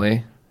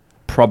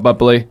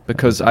 Probably,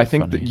 because I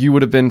think that you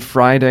would have been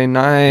Friday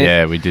night.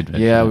 Yeah, we did.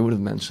 Yeah, we would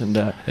have mentioned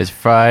that. It's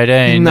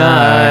Friday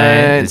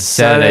night. It's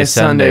Saturday,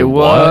 Sunday.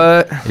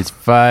 What? It's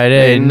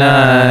Friday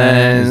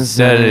night.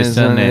 Saturday,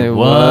 Sunday.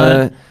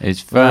 What?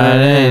 It's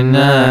Friday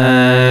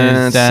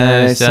night.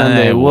 Saturday,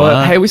 Sunday.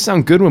 What? Hey, we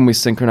sound good when we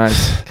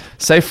synchronize.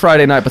 Say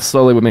Friday night, but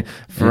slowly with me.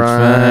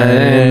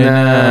 Friday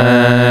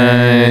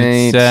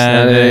night.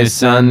 Saturday,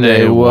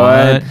 Sunday.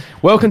 What?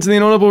 Welcome to the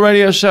Inaudible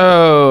Radio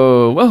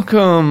Show.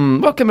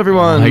 Welcome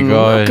everyone. Oh my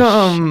gosh.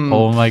 Welcome.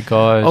 Oh my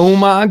gosh. Oh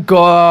my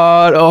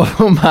god.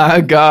 Oh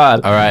my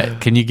god. All right,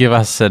 can you give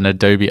us an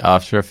Adobe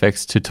After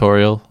Effects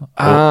tutorial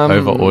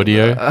over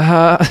audio?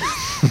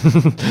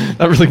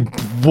 That really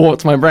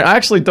warped my brain. I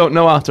actually don't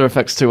know After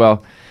Effects too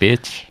well.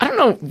 Bitch. I don't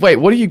know. Wait,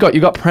 what do you got? You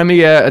got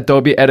Premiere,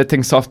 Adobe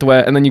editing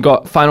software, and then you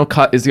got Final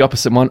Cut is the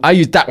opposite one. I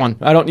use that one.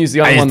 I don't use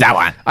the other one. I use that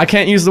one. I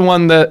can't use the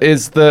one that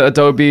is the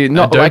Adobe.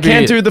 No, I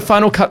can't do the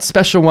Final Cut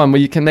special one where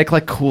you can make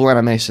like cool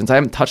animations. I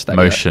haven't touched that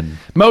yet.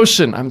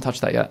 Motion. I haven't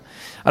touched that yet.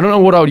 I don't know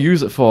what I would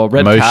use it for.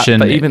 Red Motion Cat,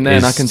 but even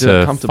then I can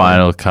do it comfortably.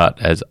 Final Cut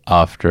as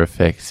After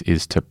Effects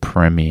is to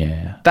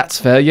Premiere.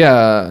 That's fair,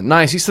 yeah.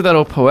 Nice. You said that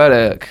all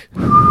poetic.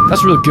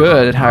 That's really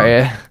good,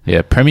 Harry.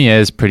 Yeah, Premiere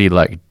is pretty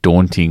like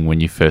daunting when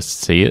you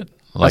first see it.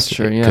 Like, that's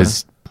true, yeah.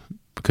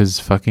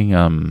 Because fucking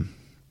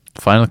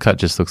Final Cut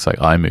just looks like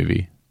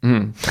iMovie.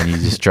 And you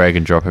just drag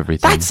and drop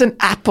everything. That's an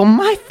app on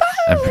my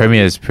phone. And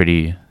Premiere is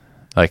pretty...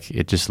 Like,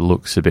 it just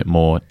looks a bit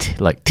more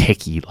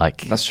techie.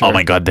 Like, that's true. Oh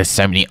my god, there's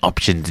so many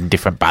options and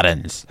different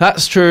buttons.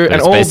 That's true. But and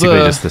it's basically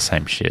just the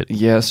same shit.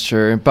 Yeah, it's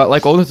true. But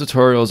like all the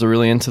tutorials are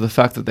really into the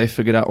fact that they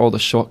figured out all the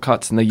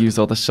shortcuts and they use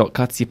all the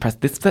shortcuts. You press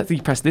this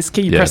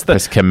key, you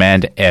press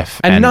Command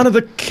F. And none of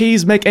the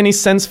keys make any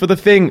sense for the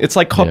thing. It's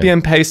like copy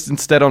and paste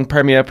instead on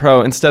Premiere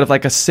Pro. Instead of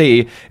like a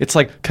C, it's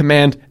like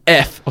Command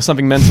F or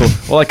something mental.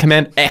 Or like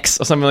Command X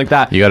or something like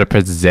that. You got to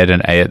press Z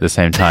and A at the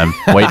same time.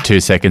 Wait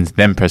 2 seconds,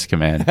 then press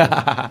Command.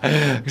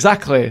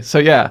 Exactly. So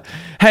yeah.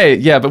 Hey,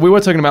 yeah, but we were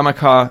talking about my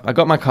car. I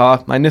got my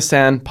car, my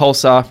Nissan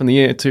Pulsar from the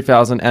year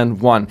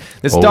 2001.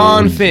 This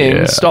darn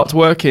thing stopped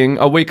working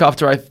a week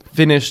after I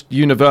finished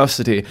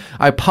university.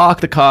 I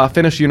park the car,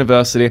 finish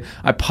university,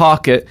 I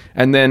park it,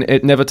 and then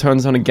it never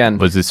turns on again.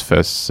 Was this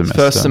first semester?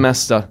 First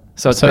semester.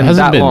 So it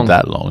hasn't been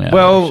that long.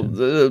 Well,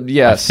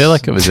 yes. I feel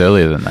like it was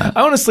earlier than that.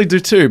 I honestly do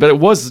too, but it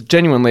was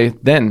genuinely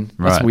then.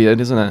 That's right. Weird,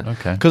 isn't it?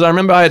 Okay. Because I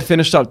remember I had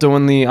finished up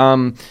doing the...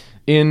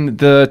 in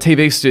the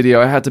TV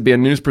studio, I had to be a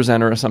news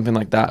presenter or something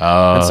like that.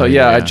 Oh, and so,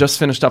 I just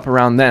finished up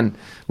around then,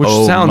 which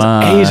sounds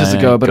ages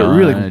ago, but it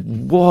really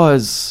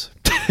was.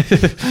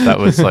 That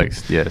was like,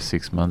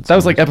 6 months. That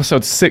was like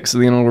episode 6 of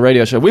the Inaudible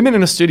Radio Show. We've been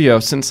in a studio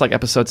since like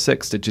episode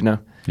 6, did you know?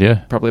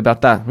 Yeah. Probably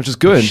about that, which is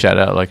good. Shout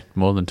out like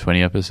more than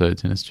 20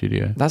 episodes in a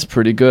studio. That's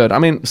pretty good. I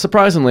mean,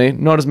 surprisingly,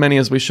 not as many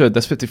as we should.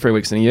 There's 53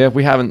 weeks in a year.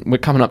 We're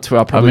coming up to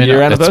our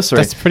year anniversary.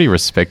 That's pretty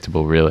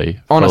respectable, really.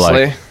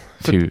 Honestly.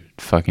 Two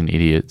fucking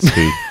idiots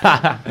who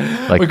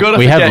like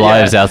we have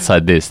lives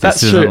outside this.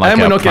 That's isn't true. like and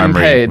we're not primary.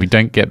 getting paid. We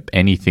don't get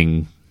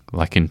anything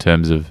like in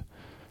terms of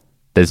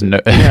there's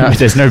no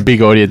there's no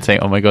big audience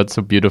saying, "Oh my god,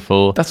 so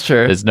beautiful." That's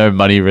true. There's no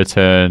money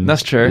return.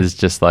 That's true. It's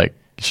just like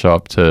show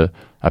up to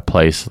a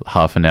place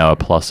half an hour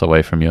plus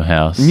away from your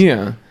house.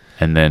 Yeah.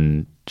 And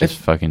then just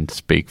fucking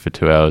speak for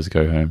 2 hours,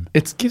 go home.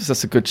 It gives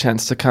us a good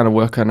chance to kind of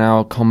work on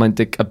our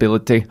comedic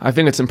ability. I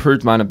think it's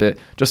improved mine a bit,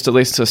 just at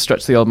least to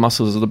stretch the old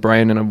muscles of the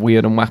brain in a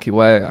weird and wacky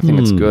way. I think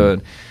it's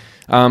good.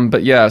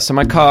 But yeah, so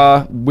my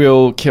car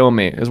will kill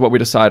me, is what we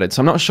decided.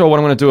 So I'm not sure what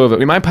I'm going to do with it.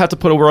 We might have to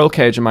put a roll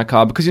cage in my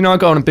car because, I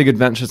go on big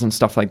adventures and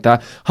stuff like that.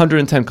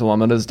 110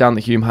 kilometers down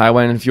the Hume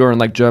Highway. And if you're in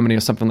like Germany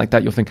or something like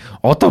that, you'll think,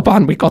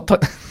 Autobahn, we got...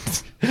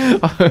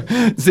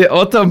 The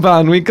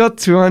Autobahn, we got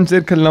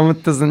 200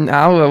 kilometers an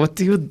hour. What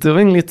are you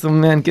doing, little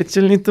man? Get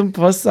your little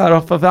Pulsar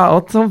off of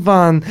our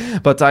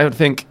Autobahn. But I would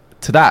think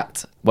to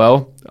that,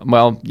 well,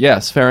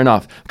 yes, fair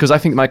enough. Because I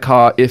think my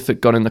car, if it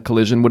got in the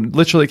collision, would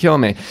literally kill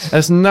me.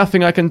 There's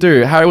nothing I can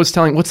do. Harry was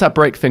telling, what's that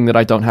brake thing that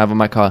I don't have on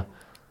my car?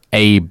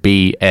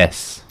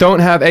 ABS. Don't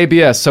have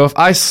ABS. So if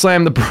I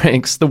slam the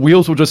brakes, the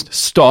wheels will just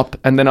stop,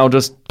 and then I'll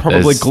just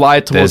probably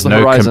glide towards the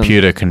horizon. There's no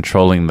computer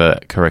controlling the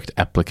correct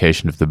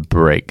application of the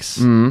brakes.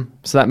 So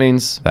that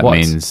means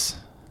means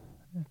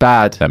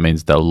bad. That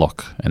means they'll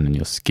lock, and then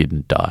you'll skid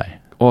and die.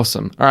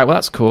 Awesome. All right, well,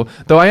 that's cool.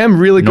 Though I am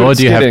really good at Nor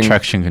do you skidding. have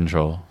traction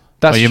control.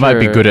 That's you true. might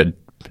be good at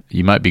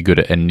you might be good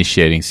at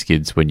initiating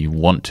skids when you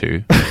want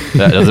to.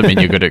 That doesn't mean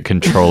you're good at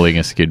controlling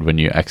a skid when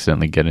you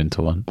accidentally get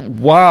into one.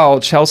 While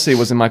Chelsea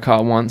was in my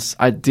car once,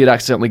 I did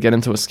accidentally get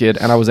into a skid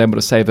and I was able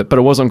to save it, but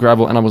it was on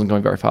gravel and I wasn't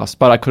going very fast.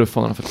 But I could have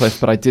fallen off a cliff,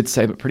 but I did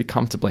save it pretty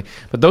comfortably.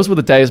 But those were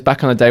the days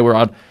back on the day where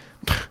it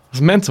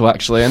was mental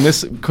actually, and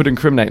this could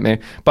incriminate me.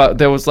 But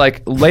there was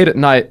like late at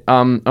night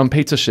on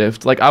pizza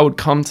shift, like I would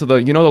come to the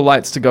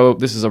lights to go.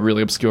 This is a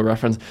really obscure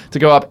reference to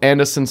go up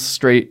Anderson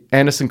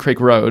Creek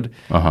Road,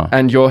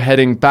 and you're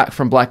heading back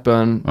from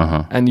Blackburn,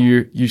 and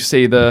you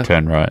see the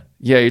Turn right.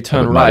 Yeah, you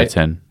turn Might right. have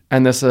 10.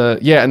 And there's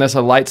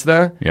a lights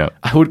there. Yeah.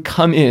 I would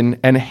come in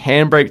and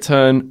handbrake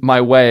turn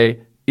my way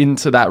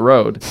into that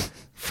road.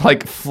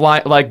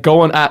 Like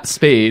going at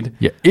speed.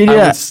 Yeah.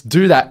 I would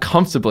do that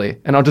comfortably,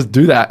 and I'll just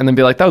do that and then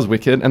be like, that was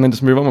wicked, and then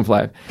just move on with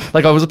life.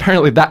 Like I was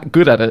apparently that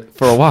good at it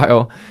for a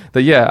while.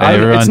 But yeah,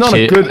 it's not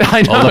a good.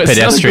 I know, all the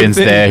pedestrians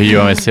there who you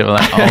almost sit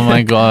like, oh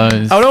my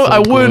god. I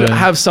would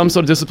have some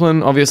sort of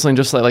discipline, obviously, and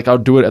just like I'll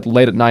do it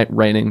late at night,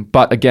 raining.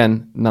 But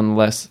again,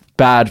 nonetheless,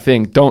 bad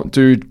thing. Don't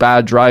do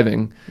bad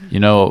driving. You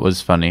know what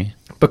was funny?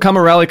 Become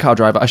a rally car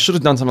driver. I should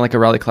have done something like a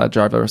rally car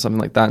driver or something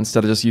like that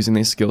instead of just using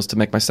these skills to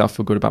make myself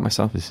feel good about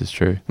myself. This is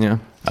true. Yeah.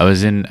 I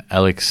was in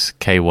Alex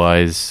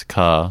KY's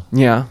car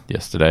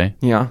yesterday.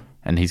 Yeah.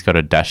 And he's got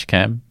a dash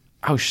cam.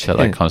 Oh, shit. That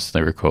like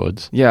constantly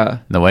records. Yeah.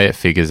 And the way it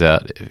figures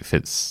out if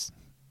it's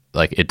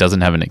like it doesn't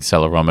have an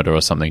accelerometer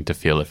or something to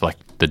feel if like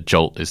the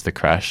jolt is the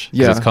crash.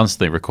 Yeah. It's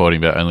constantly recording,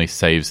 but it only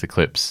saves the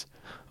clips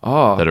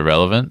that are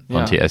relevant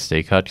onto your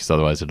SD card, because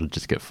otherwise it'll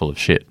just get full of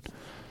shit.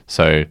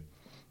 So...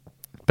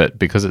 But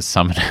because it's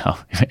summer now,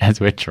 as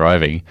we're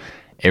driving,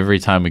 every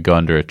time we go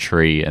under a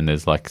tree and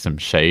there's like some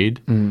shade,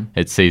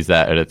 it sees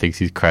that and it thinks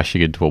he's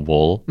crashing into a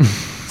wall.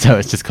 So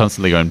it's just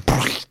constantly going,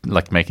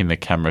 like making the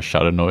camera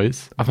shutter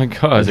noise. Oh my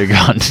God. As we go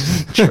under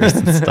trees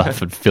and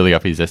stuff and filling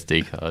up his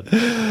SD card.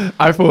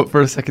 I thought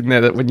for a second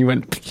there that when you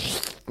went,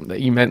 that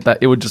you meant that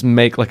it would just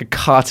make like a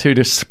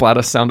cartoonish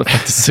splatter sound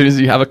effect as soon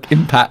as you have an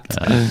impact.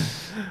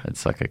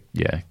 It's like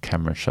a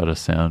camera shutter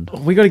sound.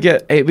 We got to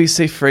get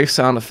ABC free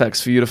sound effects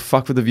for you to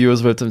fuck with the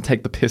viewers with to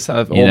take the piss out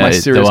of all my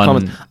serious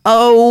comments.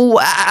 Oh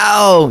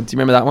wow! Do you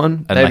remember that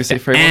one? The ABC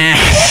free one.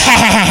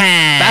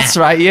 That's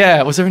right.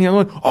 Yeah. Was there any other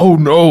one? Oh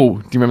no!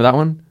 Do you remember that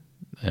one?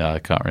 Yeah, I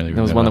can't really remember.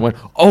 There was one that went,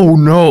 oh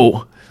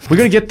no! We're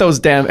going to get those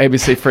damn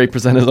ABC free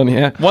presenters on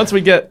here. Once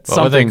we get what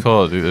something. What were they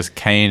called? It was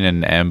Kane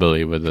and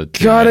Amberly were the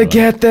two. Gotta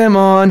get them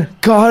on.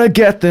 Gotta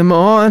get them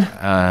on.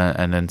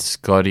 And then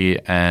Scotty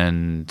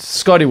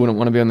wouldn't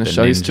want to be on this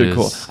show. Ninjas. He's too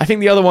cool. I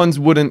think the other ones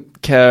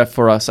wouldn't care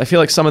for us. I feel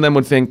like some of them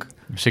would think.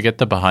 We should get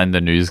the behind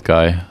the news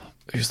guy.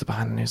 Who's the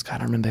behind the news guy? I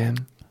don't remember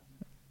him.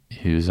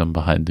 Who's on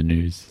behind the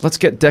news? Let's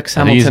get Dex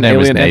Hamilton,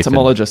 alien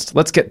entomologist.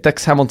 Let's get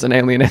Dex Hamilton,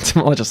 alien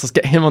entomologist. Let's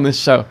get him on this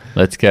show.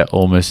 Let's get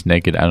almost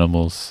naked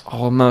animals.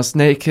 Almost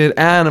naked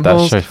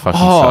animals. That show fucking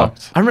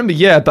sucked. I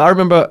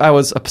remember I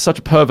was such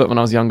a pervert when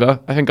I was younger.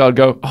 I think I'd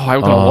go,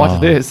 I'm going to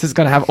watch this. This is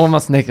going to have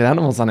almost naked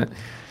animals on it.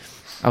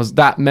 I was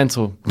that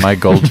mental. My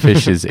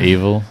goldfish is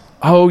evil.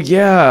 Oh,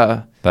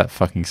 yeah. That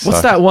fucking sucked.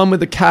 What's that one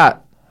with the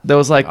cat? There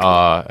was like...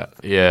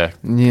 yeah.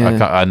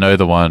 I know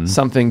the one.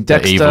 Something.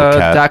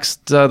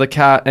 Dexter the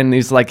cat, and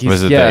he's like...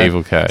 Was it the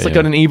evil cat? It's like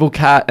got an evil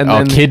cat, and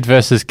then... Kid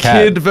versus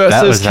cat. Kid versus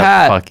that was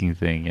cat. That fucking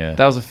thing, yeah.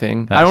 That was a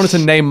thing. I wanted to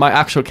name my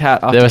actual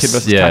cat after Kid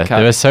versus cat.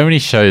 There were so many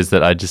shows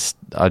that I just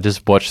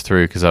watched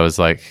through because I was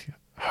like...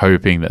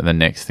 hoping that the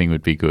next thing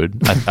would be good.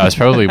 I was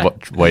probably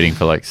waiting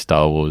for like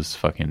Star Wars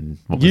fucking...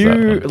 What was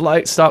that?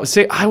 Like Star...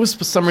 See, I was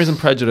for some reason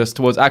prejudiced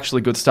towards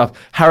actually good stuff.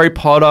 Harry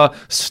Potter,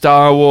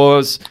 Star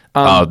Wars,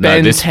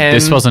 Ben 10.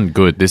 This wasn't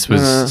good. This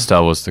was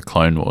Star Wars The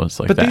Clone Wars,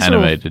 like the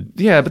animated.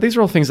 But these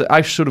are all things that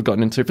I should have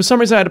gotten into. For some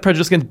reason, I had a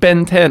prejudice against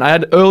Ben 10. I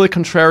had early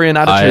contrarian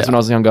attitudes when I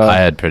was younger. I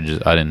had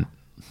prejudice. I didn't...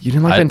 You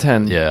didn't like Ben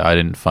 10? Yeah, I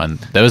didn't find...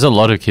 There was a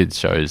lot of kids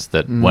shows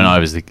that when I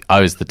was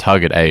the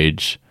target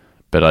age...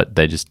 But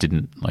they just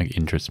didn't like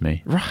interest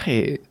me.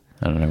 Right.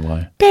 I don't know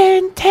why.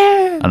 Ben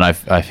 10. And I've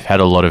had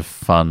a lot of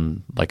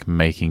fun like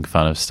making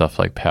fun of stuff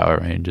like Power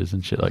Rangers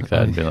and shit like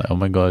that, and be like, oh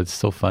my god, it's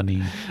so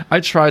funny. I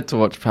tried to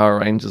watch Power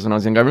Rangers when I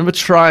was younger. I remember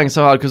trying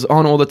so hard because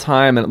on all the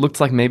time, and it looked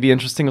like maybe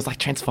interesting. It was like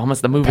Transformers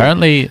the movie.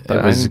 Apparently,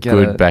 it was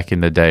good back in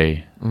the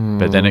day,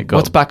 but then it got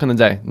what's back in the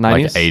day? 90s?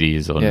 Like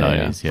 80s or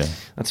 90s. Yeah,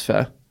 that's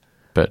fair.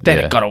 But then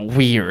it got all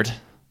weird.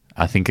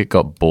 I think it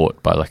got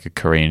bought by like a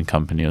Korean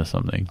company or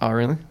something. Oh,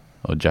 really?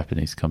 Or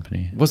Japanese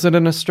company. Was it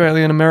an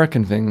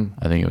Australian-American thing?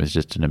 I think it was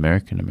just an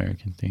American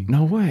thing.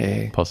 No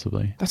way.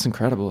 Possibly. That's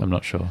incredible. I'm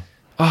not sure.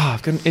 Oh,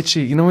 I've got an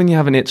itchy. You know when you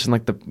have an itch in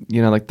like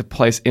the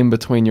place in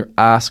between your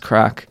ass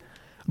crack?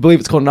 I believe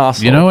it's called an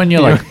arsehole. You know when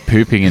you're like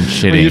pooping and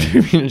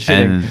shitting,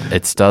 and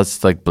it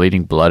starts like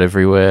bleeding blood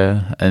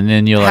everywhere, and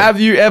then you're like,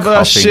 have you ever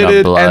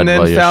shitted and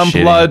then found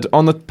blood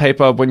on the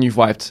paper when you've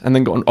wiped and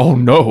then gone, oh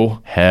no?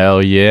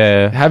 Hell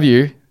yeah. Have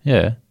you?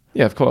 Yeah.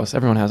 Yeah, of course.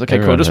 Everyone has. Okay,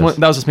 Everyone cool. has.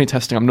 That was just me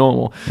testing. I'm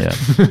normal. Yeah.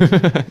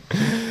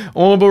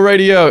 Audible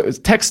Radio.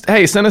 Text.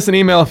 Hey, send us an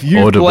email if you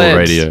Audible bled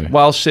Radio.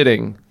 while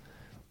shitting.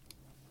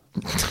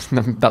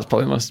 That's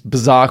probably the most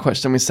bizarre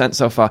question we sent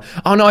so far.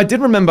 Oh no, I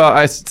did remember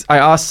I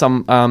asked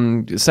some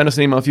send us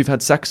an email if you've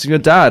had sex with your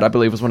dad, I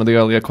believe was one of the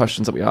earlier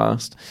questions that we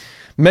asked.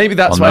 Maybe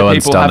that's why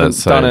people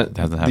haven't done it.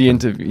 The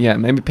interview, yeah.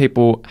 Maybe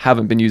people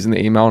haven't been using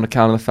the email on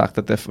account of the fact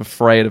that they're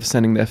afraid of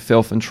sending their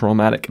filth and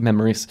traumatic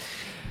memories.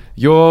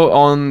 You're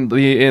on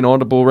the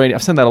Inaudible radio.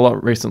 I've said that a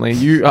lot recently.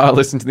 You are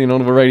listening to the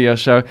Inaudible radio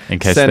show. In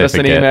case send they us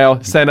forget. an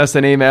email. Send us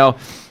an email.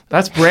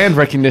 That's brand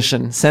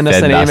recognition. Send us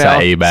an email. Send us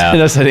an email.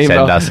 Send us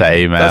an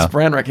email. That's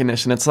brand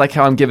recognition. It's like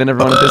how I'm giving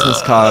everyone a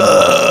business card.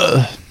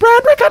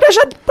 Brand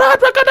recognition.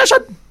 Brand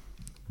recognition.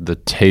 The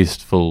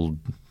tasteful.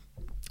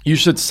 You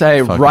should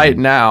say right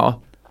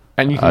now.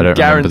 And you can I don't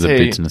guarantee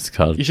remember the business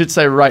card. You should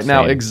say right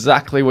now thing.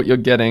 exactly what you're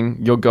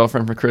getting your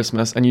girlfriend for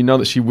Christmas, and you know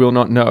that she will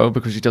not know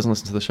because she doesn't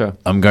listen to the show.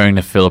 I'm going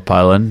to Phillip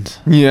Island.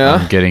 Yeah.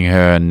 I'm getting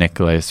her a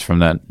necklace from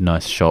that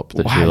nice shop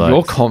that she likes.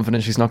 You're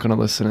confident she's not going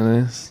to listen to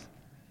this?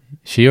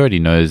 She already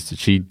knows that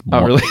she.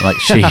 Really? Like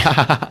she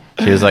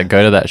was like,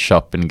 go to that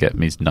shop and get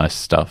me nice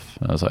stuff.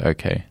 And I was like,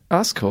 okay. Oh,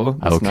 that's cool.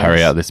 I will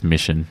carry out this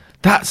mission.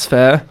 That's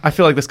fair. I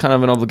feel like there's kind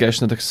of an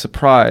obligation to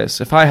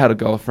surprise. If I had a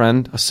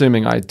girlfriend,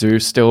 assuming I do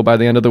still by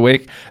the end of the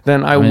week,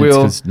 then I mean,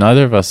 will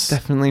neither of us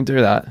definitely do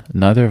that.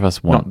 Neither of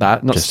us want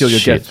not just steal your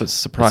shit. gift, but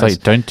surprise. It's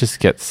like, don't just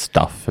get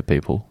stuff for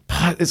people.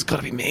 But it's got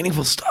to be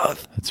meaningful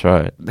stuff. That's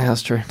right. Yeah,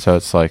 that's true. So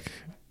it's like,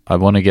 I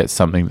want to get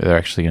something that they're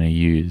actually going to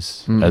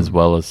use as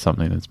well as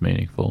something that's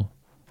meaningful.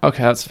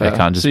 Okay, that's fair. It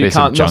can't just So you be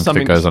some can't- not junk that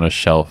something- goes on a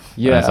shelf.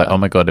 Yeah. And it's like, oh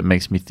my God, it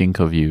makes me think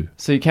of you.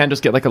 So you can't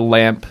just get like a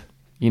lamp.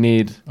 You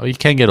need... Oh, you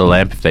can get a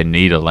lamp if they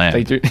need a lamp.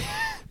 They do...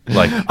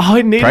 Like, Oh,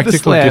 I need this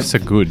practical lamp. gifts are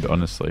good,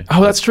 honestly.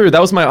 Oh, that's true.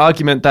 That was my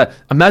argument that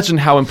imagine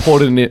how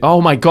important it is. Oh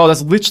my God,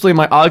 that's literally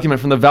my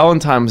argument from the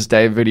Valentine's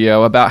Day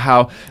video about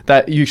how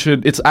that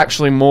it's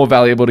actually more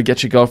valuable to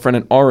get your girlfriend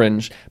an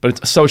orange, but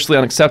it's socially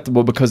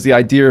unacceptable because the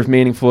idea of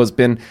meaningful has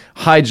been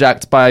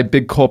hijacked by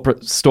big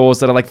corporate stores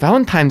that are like,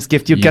 Valentine's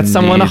gift, you get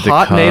someone a need the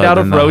heart made card out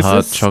of and the roses.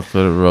 hot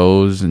chocolate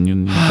rose, and you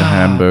need the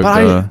hamburger.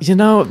 But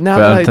now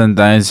that I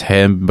Valentine's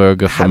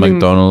hamburger from having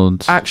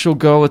McDonald's. actual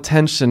girl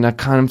attention, I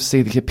kind of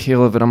see the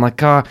appeal of it. I'm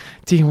like,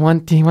 do you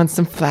want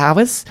some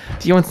flowers?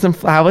 Do you want some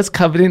flowers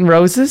covered in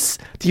roses?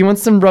 Do you want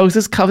some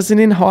roses covered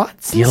in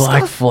hearts? Do you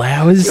like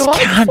flowers? You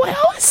like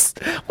flowers?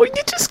 Wouldn't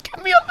you just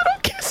give me a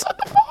little kiss on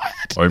the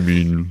forehead? I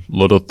mean,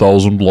 let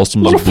 1,000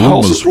 blossoms Let bloom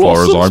 1,000 as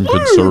far as I'm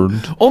blossoms bloom.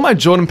 concerned. All my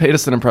Jordan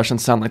Peterson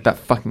impressions sound like that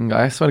fucking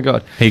guy. I swear to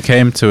God. He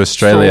came to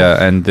Australia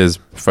and there's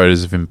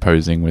photos of him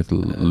posing with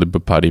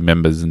Liberal Party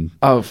members and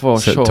Oh,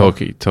 for sure.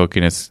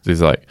 talking is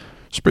like,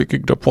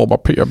 speaking to former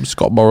PM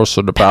Scott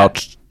Morrison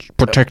about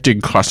protecting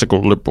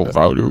classical liberal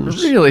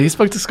values. Really? He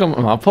spoke to Scott.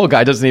 Oh, poor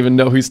guy doesn't even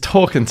know who he's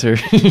talking to.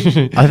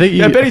 I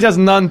think I bet he has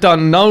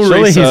done no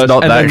surely research. he's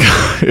not and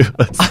that then-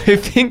 guy. I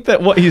think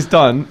that what he's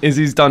done is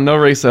he's done no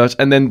research,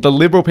 and then the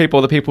liberal people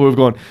are the people who've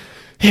gone,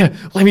 here,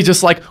 let me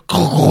just like,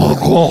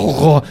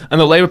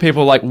 and the Labour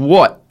people are like,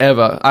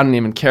 whatever, I don't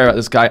even care about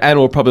this guy, and it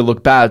will probably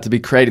look bad to be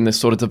creating this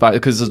sort of device,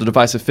 because it's a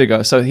divisive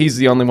figure, so he's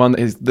the only one,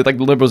 like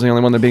the Liberals are the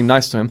only one that are being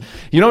nice to him.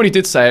 You know what he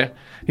did say?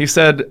 He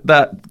said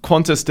that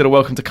Qantas did a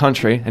welcome to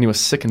country, and he was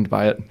sickened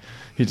by it.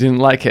 He didn't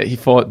like it. He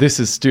thought, this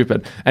is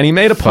stupid. And he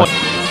made a point...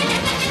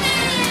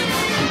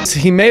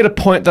 He made a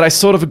point that I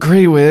sort of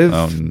agree with,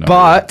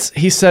 but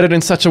he said it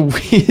in such a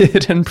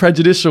weird and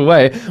prejudicial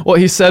way. What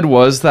he said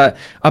was that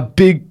a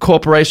big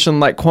corporation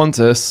like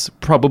Qantas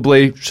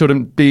probably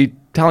shouldn't be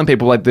telling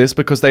people like this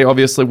because they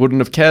obviously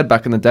wouldn't have cared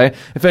back in the day.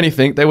 If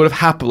anything, they would have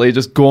happily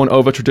just gone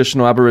over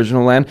traditional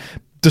Aboriginal land,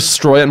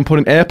 destroy it and put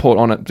an airport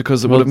on it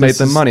because it would have made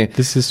them money.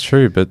 This is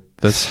true, but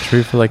that's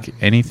true for like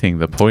anything.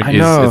 The point I is,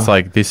 know. it's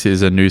like this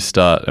is a new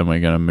start and we're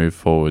going to move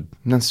forward.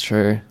 That's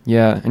true.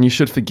 Yeah. And you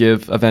should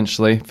forgive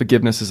eventually.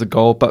 Forgiveness is a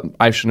goal, but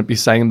I shouldn't be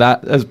saying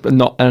that as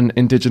not an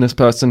Indigenous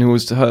person who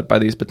was hurt by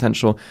these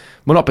actual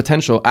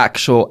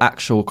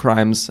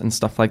crimes and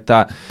stuff like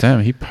that.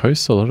 Damn, he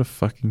posts a lot of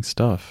fucking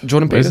stuff.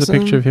 Jordan Where's the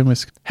Peterson? picture of him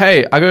with...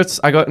 Hey, I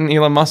got an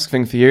Elon Musk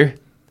thing for you.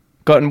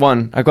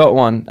 I got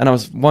one. And I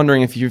was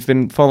wondering if you've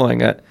been following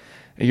it.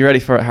 Are you ready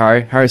for it,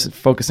 Harry? Harry's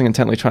focusing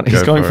intently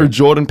he's going through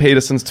Jordan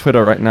Peterson's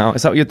Twitter right now.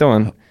 Is that what you're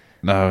doing?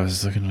 No, I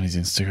was looking on his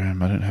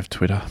Instagram. I don't have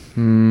Twitter.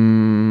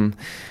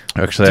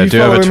 Actually, Do I you do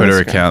have follow a him on Twitter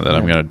Instagram? account that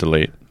I'm Yeah. going to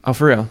delete. Oh,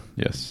 for real?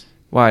 Yes.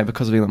 Why?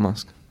 Because of Elon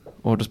Musk?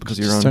 Or just because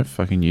of your Just own? don't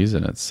fucking use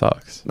it. It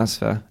sucks. That's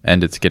fair.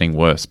 And it's getting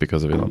worse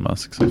because of Elon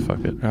Musk, so fuck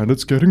it. And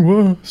it's getting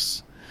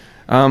worse.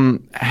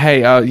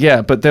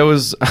 Yeah, but there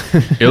was...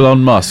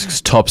 Elon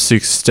Musk's top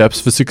 6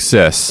 steps for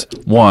success.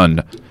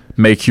 1.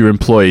 Make your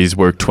employees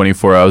work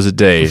 24 hours a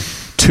day.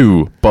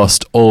 2.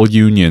 Bust all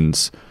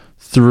unions.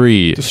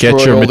 3. Destroy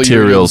Get your all the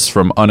materials unions.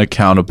 from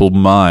unaccountable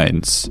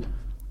mines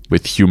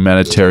with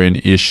humanitarian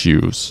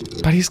issues.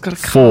 But he's got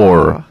a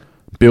car. 4.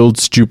 Build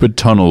stupid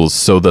tunnels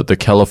so that the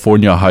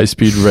California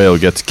high-speed rail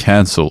gets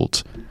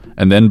cancelled,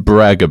 and then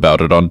brag about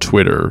it on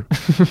Twitter.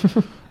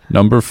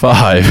 Number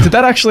 5. Did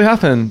that actually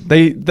happen?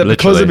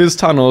 Because of his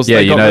tunnels,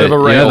 they got rid of a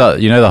rail.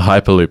 You know the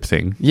Hyperloop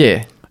thing?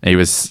 Yeah. He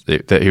was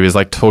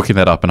like talking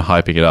that up and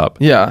hyping it up.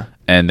 Yeah.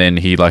 And then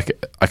he I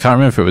can't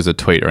remember if it was a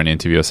tweet or an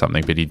interview or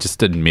something, but he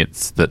just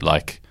admits that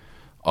I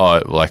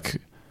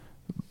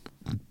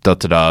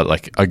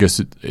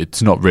guess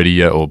it's not ready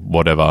yet or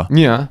whatever.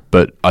 Yeah.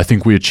 But I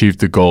think we achieved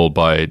the goal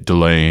by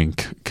delaying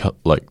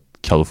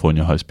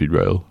California high-speed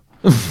rail.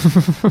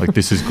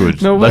 This is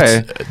good. No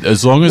way.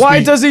 As long as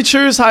Why does he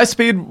choose high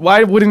speed?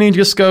 Why wouldn't he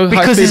just go high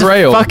because speed he's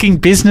rail? a fucking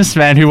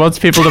businessman who wants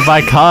people to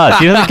buy cars.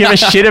 He doesn't give a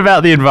shit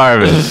about the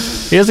environment.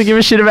 He doesn't give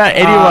a shit about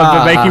anyone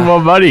but making more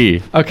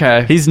money.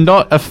 Okay. He's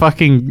not a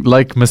fucking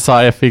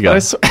messiah figure.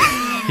 He's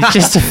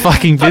just a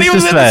fucking But he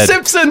was in The businessman.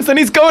 Simpsons and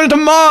he's going to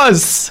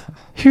Mars.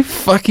 Who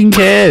fucking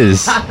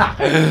cares?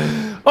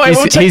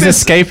 He's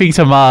escaping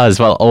to Mars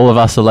while all of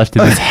us are left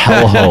in this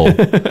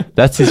hellhole.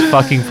 That's his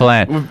fucking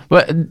plan.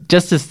 But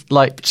just as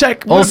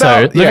Check.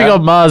 Also, living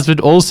on Mars would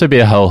also be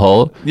a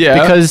hellhole.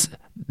 Yeah. Because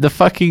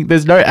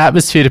there's no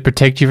atmosphere to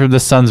protect you from the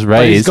sun's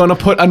But he's rays. going to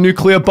put a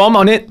nuclear bomb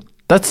on it.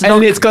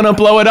 And it's going to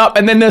blow it up,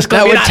 and then there's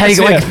going to be That would take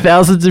atmosphere.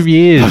 thousands of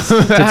years to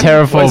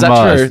terraform is that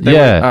Mars. true?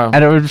 Yeah,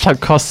 and it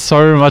would cost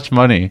so much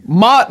money.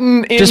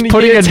 Martin, in Just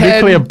putting year a 10,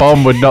 nuclear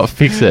bomb would not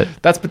fix it.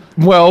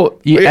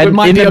 It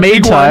might in be the a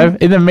big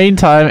one.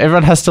 meantime,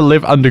 everyone has to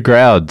live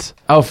underground.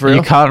 Oh, for real?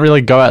 You can't really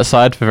go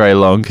outside for very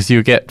long because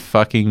you'll get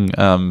fucking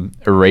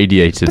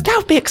irradiated. But that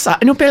would be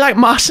exciting. It'll be like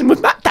Martian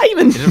with Matt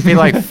Damon. It'd be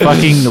like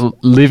fucking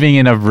living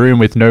in a room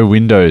with no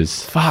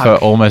windows for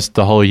almost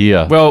the whole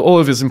year. Well, all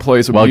of his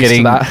employees would be used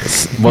to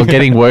that. While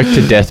getting worked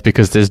to death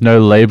because there's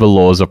no labor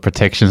laws or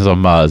protections on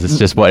Mars. It's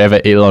just whatever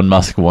Elon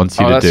Musk wants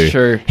you to that's do.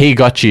 True. He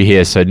got you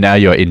here, so now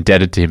you're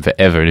indebted to him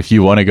forever. And if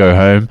you want to go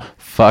home,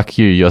 fuck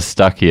you, you're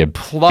stuck here,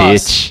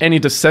 Plus, bitch. any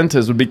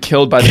dissenters would be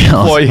killed by the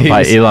employees.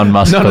 By Elon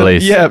Musk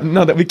police.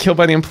 They'd be killed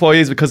by the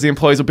employees because the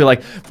employees would be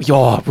like,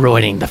 "You're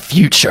ruining the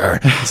future,"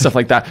 stuff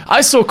like that.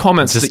 I saw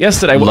comments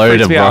yesterday.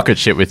 Load of rocket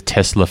shit with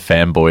Tesla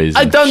fanboys.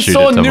 I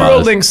saw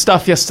Neuralink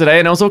stuff yesterday,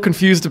 and I was all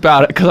confused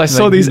about it because I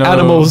saw these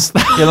animals.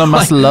 Elon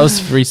Musk loves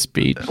free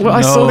speech. Well,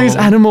 I saw these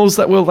animals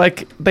that were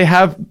they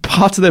have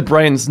parts of their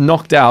brains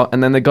knocked out,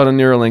 and then they got a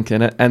Neuralink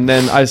in it, and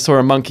then I saw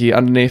a monkey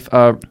underneath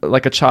a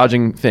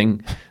charging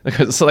thing.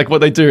 So what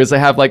they do is they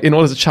have in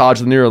order to charge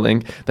the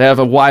Neuralink, they have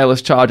a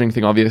wireless charging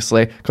thing,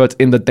 obviously, because it's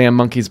in the damn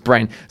monkey's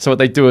brain. So what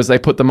they do is they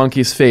put the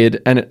monkey's feed,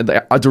 and they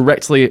are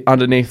directly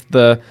underneath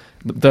the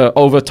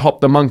over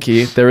top the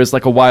monkey, there is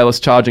a wireless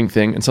charging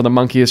thing, and so the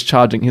monkey is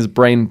charging his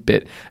brain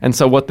bit. And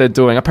so what they're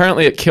doing,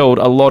 apparently it killed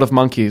a lot of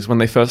monkeys when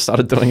they first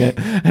started doing it,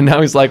 and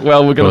now he's like,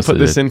 well, we're going to put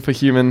this in for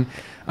human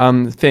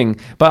thing.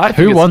 But I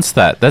think who wants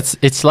that?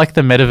 It's like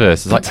the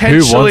metaverse. It's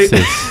who wants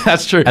this?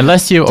 That's true.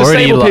 Unless you're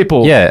Disabled already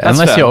people.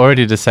 unless fair. you're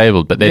already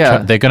disabled, but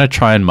they're going to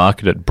try and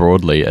market it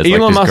broadly as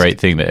Elon this Musk, great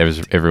thing that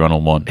everyone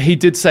will want. He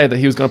did say that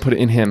he was going to put it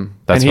in him,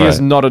 That's and he right.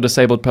 is not a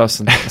disabled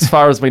person as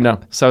far as we know.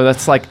 So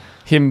that's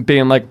him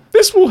being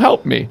this will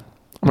help me.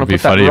 I'm going to It'd be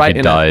put that funny right if he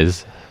in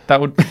dies. it. That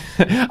would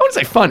I wouldn't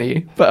say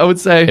funny, but I would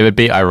say It would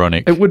be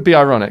ironic. it would be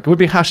ironic. It would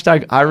be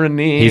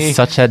 #irony. He's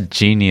such a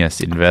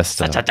genius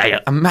investor.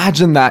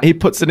 Imagine that. He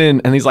puts it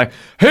in and he's like,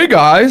 hey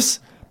guys.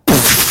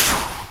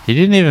 He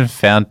didn't even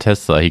found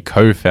Tesla. He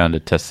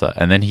co-founded Tesla,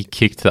 and then he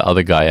kicked the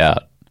other guy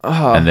out,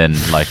 and then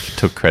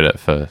took credit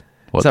for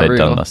what that they'd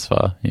real? done thus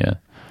far. Yeah,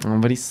 Oh,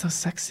 but he's so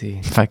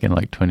sexy. back in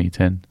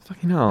 2010.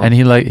 Fucking hell. And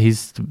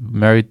he's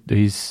married.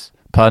 His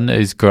partner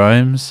is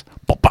Grimes.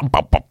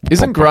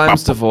 Isn't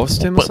Grimes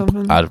divorced him or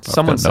something? Someone I've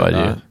got said no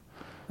idea.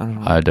 that. I don't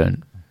know. I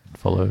don't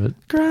follow it.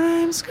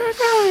 Grimes.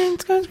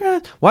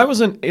 Why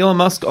wasn't Elon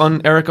Musk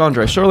on Eric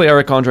Andre? Surely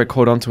Eric Andre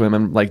caught onto him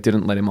and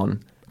didn't let him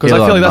on. Because I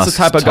feel like that's the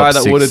type of guy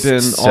that would have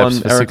been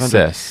on Eric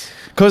Andre.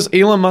 Because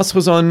Elon Musk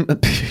was on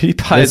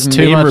PewDiePie's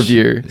meme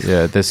review.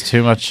 Yeah, there's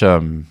too much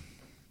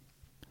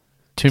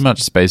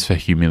space for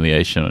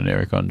humiliation on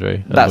Eric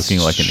Andre. That's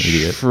looking like an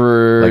idiot.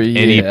 True,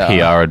 Any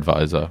PR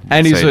advisor. would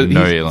And say,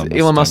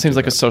 Elon Musk seems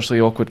like a socially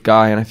awkward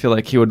guy, and I feel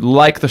like he would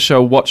like the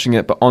show watching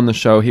it, but on the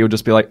show he would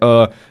just be like,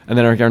 and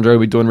then Eric Andre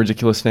would be doing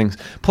ridiculous things.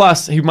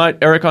 Plus,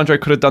 Eric Andre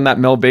could have done that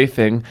Mel B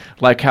thing,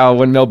 like how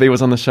when Mel B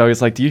was on the show,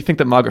 he's like, do you think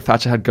that Margaret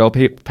Thatcher had girl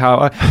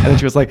power? And then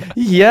she was like,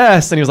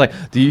 yes. And he was like,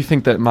 do you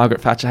think that Margaret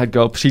Thatcher had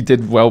she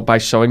did well by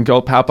showing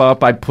girl power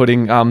by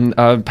putting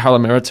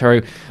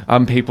paramilitary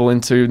people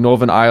into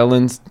Northern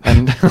Ireland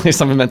and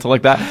something mental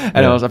like that.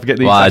 And I forget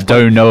the I exact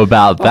don't know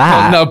about I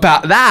that. don't know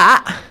about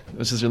that.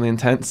 Which is really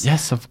intense.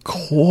 Yes, of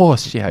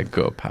course she had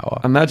girl power.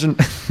 Imagine,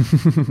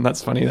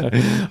 that's funny though.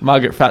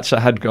 Margaret Thatcher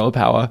had girl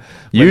power.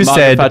 You When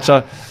Margaret said,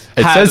 Thatcher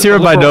it had says here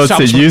in my liberal notes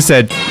that you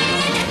establishment. said...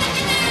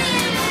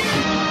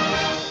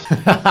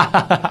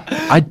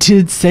 I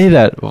did say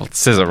that. Well, it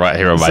says it right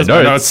here on my says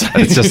my notes. notes.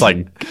 It's just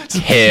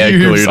hair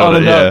Cubes glued on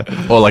on it, a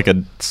yeah. Or like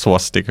a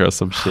swastika or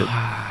some shit.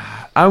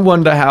 I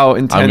wonder how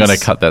intense. I'm going to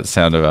cut that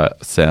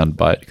sound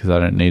bite because I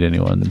don't need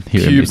anyone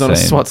hearing me cubes on a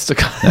saying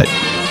swastika.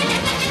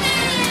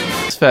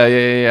 It's fair,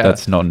 yeah.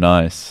 that's not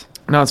nice.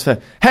 No, it's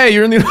fair. Hey,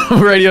 you're in the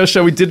radio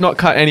show. We did not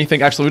cut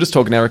anything. Actually, we were just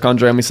talking to Eric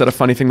Andre, and we said a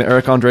funny thing that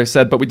Eric Andre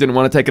said, but we didn't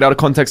want to take it out of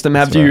context and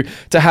have you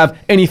to have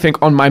anything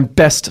on my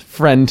best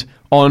friend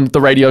on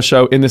the radio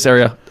show in this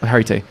area,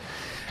 Harry T.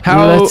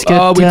 How are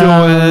we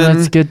doing?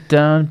 Let's get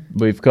down.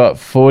 We've got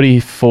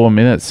 44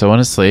 minutes, so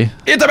honestly,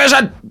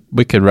 Intermission!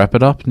 we could wrap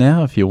it up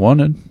now if you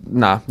wanted.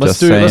 Nah, Just let's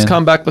saying.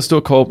 come back, let's do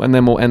a call, and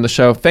then we'll end the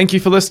show. Thank you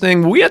for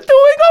listening. We are doing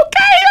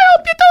okay. I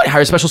hope you're doing.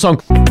 Harry's special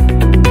song.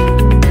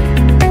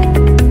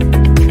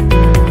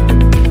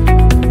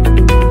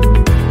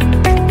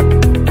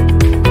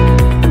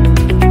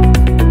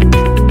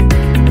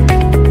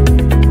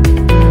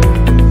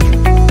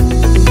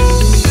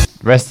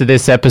 Rest of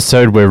this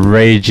episode, we're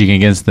raging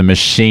against the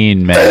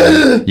machine,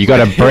 man. You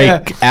got to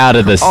break out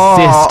of the system.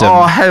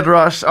 Oh, head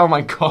rush. Oh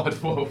my god.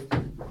 Whoa.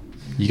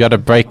 You got to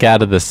break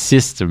out of the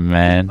system,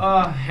 man.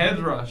 Oh, head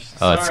rush.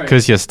 Oh, it's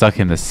because you're stuck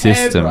in the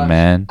system, rush.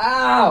 man.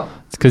 Ow.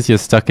 It's because you're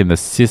stuck in the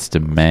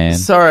system, man.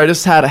 Sorry, I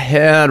just had a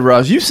head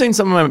rush. You've seen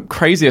some of my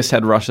craziest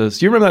head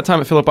rushes. You remember that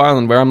time at Phillip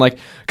Island where I'm like,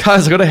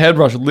 guys, I got a head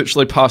rush,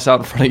 literally pass out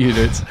in front of you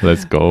dudes.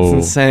 Let's go. It's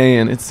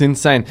insane. It's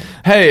insane.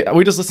 Hey,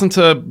 we just listened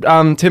to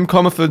Tim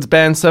Comerford's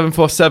band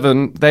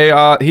 747.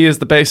 He is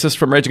the bassist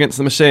from Rage Against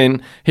the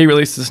Machine. He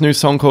released this new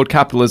song called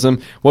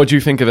Capitalism. What do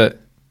you think of it?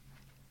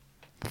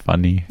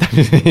 Funny.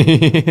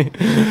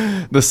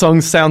 The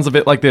song sounds a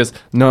bit like this.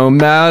 No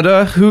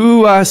matter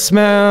who I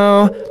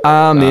smell,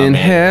 I'm in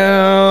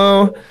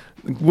hell.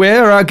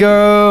 Where I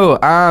go,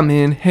 I'm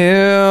in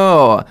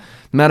hell.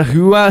 No matter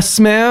who I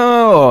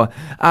smell,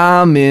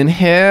 I'm in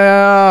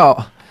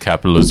hell.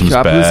 Capitalism's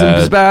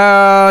Capitalism's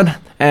bad.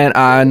 And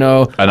I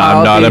know. And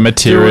I'm not a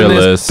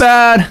materialist.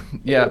 Bad.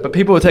 Yeah, but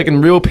people were taking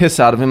real piss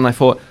out of him, and I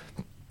thought,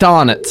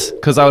 darn it,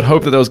 because I would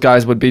hope that those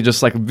guys would be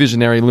just like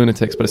visionary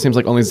lunatics, but it seems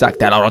like only Zach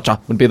De La Rocha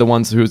would be the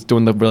ones who's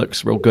doing the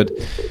lyrics real good.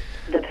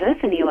 The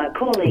person you are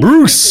calling.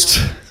 Bruce!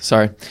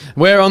 Sorry.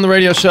 We're on the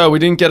radio show. We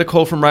didn't get a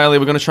call from Riley.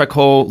 We're going to try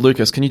call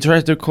Lucas. Can you try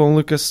to call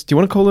Lucas? Do you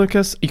want to call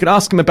Lucas? You can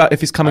ask him about if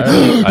he's coming.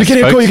 You're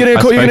getting a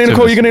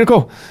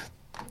call.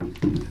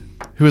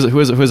 Who is it?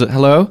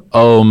 Hello?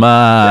 Oh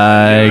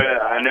my.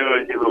 I knew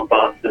it, you little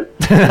bastard.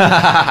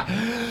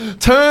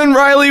 Turn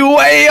Riley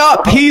way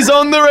up. He's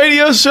on the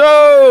radio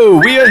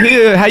show. We are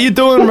here. How you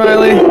doing,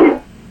 Riley?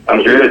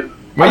 I'm good.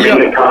 I'm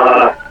in the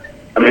car.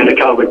 I'm in the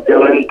car with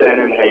Dylan, Dan,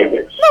 and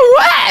Hamish. No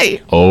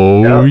way.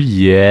 Oh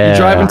yeah. You're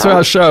driving to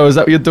our show. Is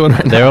that what you're doing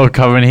right now? They're all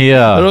coming here.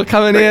 They're all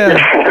coming here.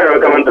 They're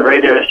all coming to the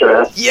radio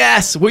show.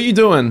 Yes. What are you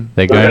doing?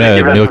 They're going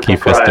to Milky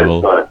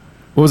Festival. What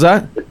was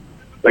that?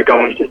 We're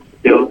going to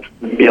Spilt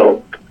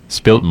Milk.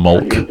 Spilt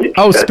milk.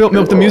 Oh, Spilt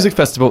Milk, the music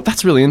festival.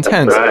 That's really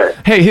intense. That's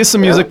right. Hey, here's some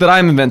music that I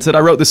invented.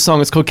 I wrote this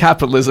song. It's called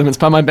Capitalism. It's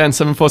by my band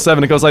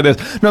 747. It goes like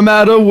this. No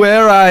matter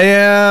where I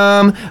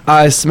am,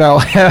 I smell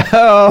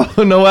hell.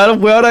 No matter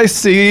what I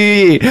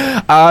see,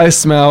 I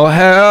smell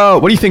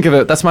hell. What do you think of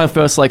it? That's my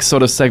first, like,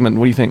 sort of segment.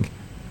 What do you think?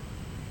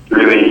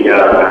 Really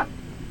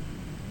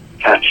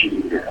catchy.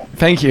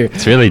 Thank you.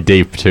 It's really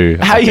deep too.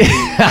 How you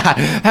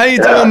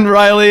doing,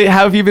 Riley? How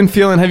have you been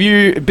feeling? Have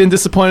you been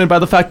disappointed by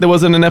the fact there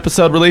wasn't an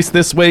episode released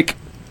this week?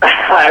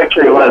 I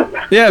actually was.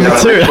 Yeah, me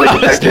too.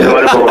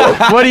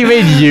 What do you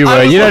mean you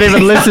were? You don't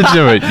even listen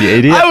to it, you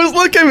idiot. I was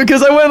looking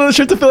because I went on a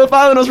trip to Phillip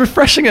Island. I was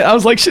refreshing it. I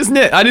was like,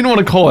 shiznit. I didn't want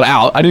to call it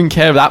out. I didn't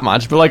care that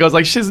much. But like, I was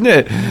like,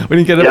 shiznit. We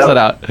didn't get an episode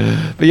out.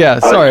 But yeah, I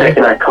was sorry.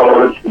 taking that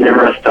cold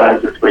numerous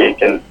times this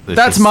week, and This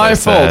That's is my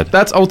so fault. sad.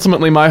 That's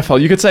ultimately my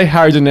fault. You could say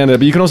Harry didn't end it,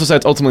 but you can also say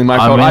it's ultimately my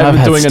I fault. mean, I haven't I've been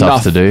had doing stuff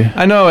enough to do.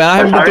 I know, and I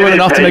haven't been doing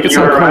enough to make it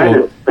sound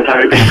cool.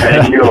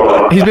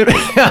 He's been.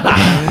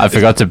 I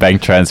forgot to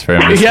bank transfer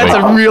him this He had week.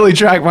 to really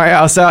drag my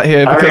ass out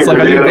here because like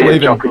I didn't believe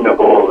him. jumping the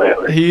ball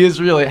lately. He is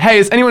really. Hey,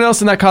 is anyone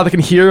else in that car that can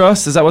hear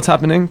us? Is that what's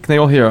happening? Can they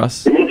all hear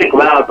us? The music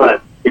loud,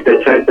 but if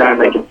they turn it down,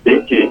 they can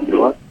speak to you. You know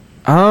what?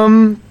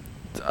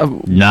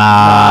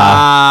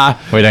 Nah.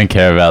 We don't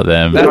care about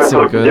them. That's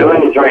so good.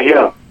 Dylan is right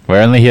here.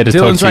 We're only here to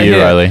talk Dylan's to right you,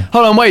 here. Riley.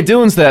 Hold on, wait.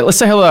 Dylan's there. Let's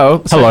say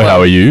hello. Say Hello, how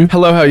are you?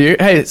 Hello, how are you?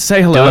 Hey,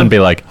 say hello. Dylan be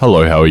like,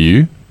 hello, how are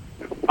you?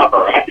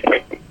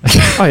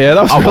 Oh yeah,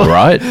 that was. I'm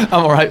alright.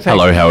 I'm alright.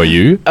 Hello, how are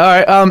you? All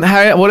right.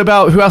 Harry, what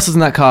about who else is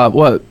in that car?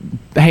 What?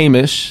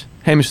 Hamish.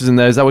 Hamish is in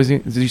there. Is that what?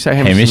 Did you say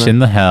Hamish? Hamish in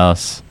the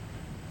house.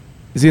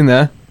 Is he in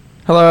there?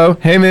 Hello,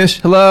 Hamish.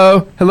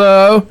 Hello,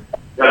 hello.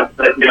 Yeah.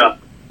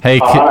 Hey,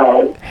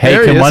 Hi. hey,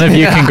 There he can is. one of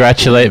you Yeah.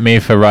 congratulate me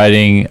for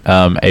writing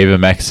Ava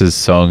Max's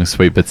song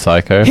 "Sweet But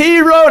Psycho"? He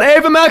wrote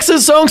Ava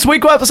Max's song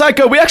 "Sweet Quiet for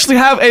Psycho." We actually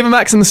have Ava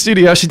Max in the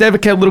studio. She gave a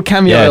little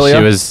cameo Yeah, earlier.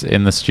 she was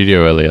in the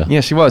studio earlier. Yeah,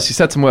 she was. She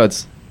said some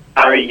words.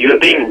 Harry, you're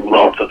being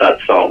robbed of that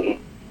song.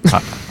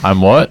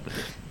 I'm what?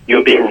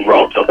 You're being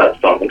robbed of that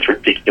song. It's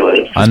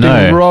ridiculous. I It's been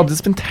know. robbed.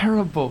 It's been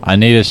terrible. I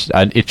need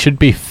it should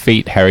be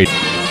Feet Harry.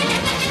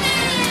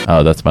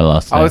 Oh, that's my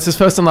last name. Oh, it's his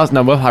first and last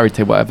name. Well, Harry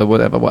T.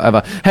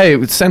 Whatever.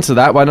 Hey, censor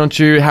that. Why don't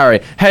you,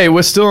 Harry? Hey,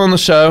 we're still on the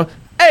show.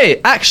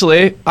 Hey,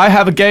 actually, I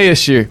have a gay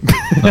issue.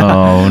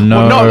 Oh,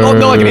 no. Well,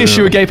 not like an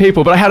issue with gay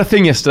people, but I had a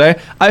thing yesterday.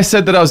 I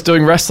said that I was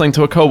doing wrestling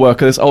to a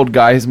coworker, this old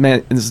guy.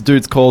 This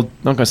dude's called, I'm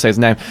not going to say his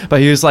name, but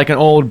he was like an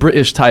old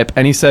British type.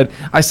 And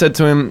I said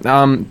to him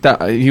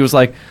that he was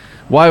like,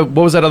 What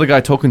was that other guy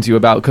talking to you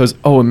about? Because,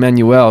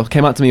 Emmanuel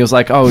came up to me. He was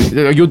like,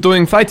 you're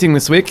doing fighting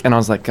this week? And I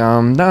was like,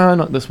 no,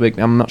 not this week.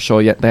 I'm not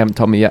sure yet. They haven't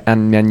told me yet.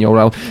 And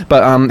Emmanuel.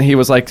 But he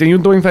was like, are you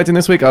doing fighting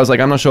this week? I was like,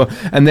 I'm not sure.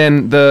 And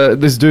then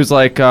this dude's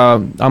like, what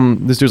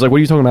are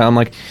you talking about? I'm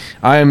like,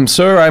 I'm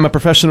a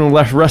professional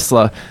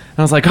wrestler. And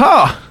I was like,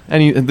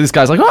 and this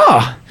guy's like,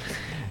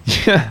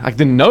 yeah, I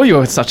didn't know you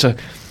were such a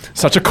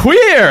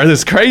queer,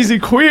 this crazy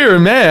queer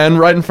man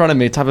right in front of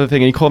me type of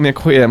thing. And he called me a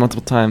queer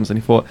multiple times,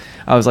 and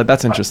I was like,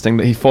 that's interesting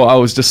that he thought I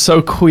was just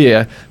so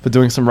queer for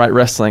doing some right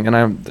wrestling.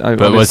 And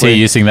but was he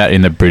using that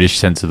in the British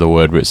sense of the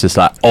word, where it's just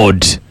like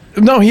odd?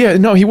 No,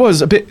 he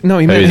was a bit. No,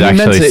 he meant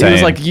it. He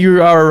was like,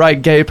 "You are a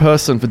right gay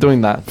person for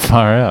doing that."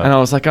 Far out. And I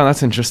was like, "Oh,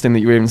 that's interesting that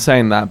you were even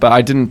saying that." But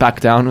I didn't back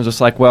down. I was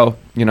just like, "Well,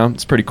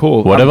 it's pretty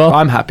cool. Whatever.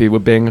 I'm happy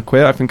with being a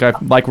queer. I think I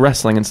like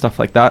wrestling and stuff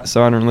like that,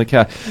 so I don't really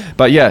care."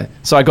 But yeah,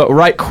 so I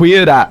got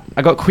queered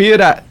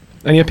at.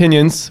 Any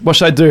opinions? What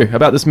should I do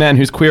about this man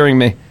who's queering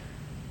me?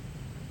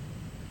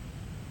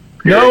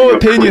 No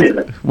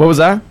opinions. What was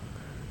that?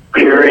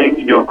 Queering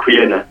your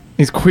queerness.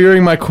 He's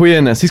queering my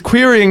queerness. He's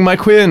queering my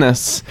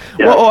queerness.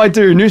 Yeah. What will I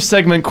do? New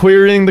segment,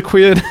 queering the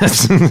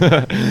queerness.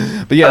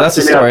 But yeah, that's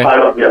the story.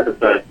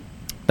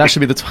 That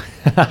should be the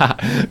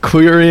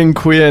queering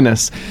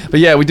queerness. But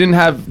yeah, we didn't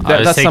have.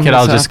 I was thinking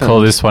I'll just call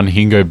this one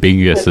Hingo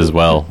Bingus as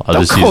well. I'll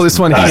just call this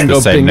one Hingo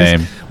Bingus.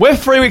 Name. We're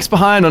 3 weeks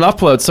behind on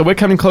uploads, so we're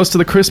coming close to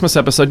the Christmas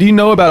episode. Do you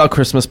know about our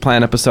Christmas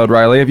plan episode,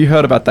 Riley? Have you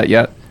heard about that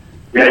yet?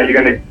 Yeah,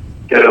 you're gonna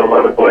get a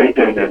lot of boys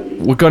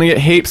and we're gonna get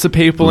heaps of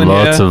people in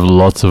here.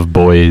 Lots of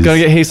boys. Gonna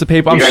get heaps of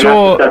people. I'm you're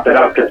sure. Gonna have to set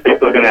that up because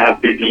people are gonna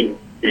have be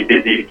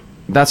busy.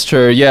 That's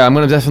true. Yeah, I'm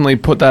going to definitely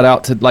put that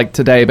out to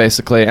today,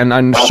 basically. And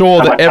I'm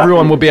sure that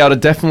everyone will be able to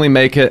definitely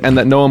make it, and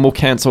that no one will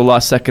cancel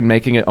last second,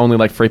 making it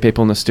only 3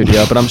 people in the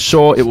studio. But I'm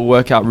sure it will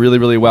work out really,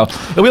 really well.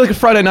 It'll be like a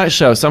Friday night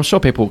show, so I'm sure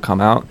people will come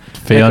out.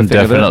 Theon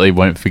definitely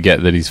won't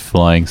forget that he's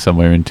flying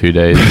somewhere in 2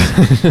 days.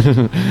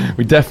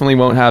 We definitely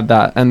won't have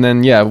that. And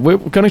then, yeah, we're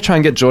going to try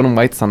and get Jordan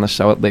Waits on the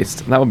show at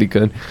least. That would be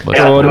good.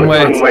 Jordan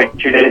Waits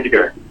 2 days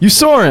ago. You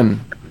saw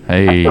him?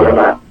 Hey.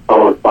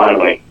 Oh,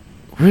 finally.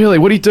 Really?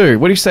 What did he do?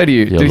 What did he say to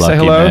you? You're did he say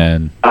hello?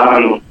 Man.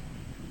 I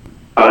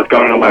was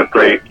going on my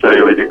break, so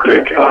it was a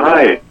quick,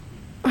 hi.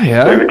 Oh,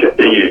 yeah? So we could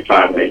see you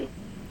finally.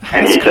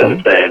 And he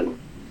said,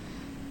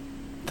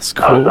 that's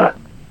cool.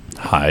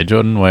 Hi,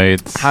 Jordan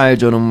Waits. Hi,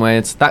 Jordan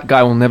Waits. That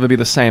guy will never be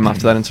the same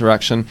after that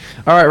interaction.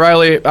 All right,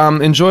 Riley,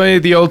 enjoy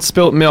the old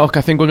spilt milk.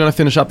 I think we're going to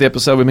finish up the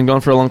episode. We've been going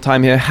for a long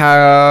time here.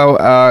 Have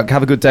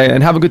a good day,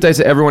 and have a good day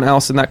to everyone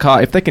else in that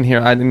car. If they can hear,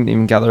 I didn't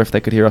even gather if they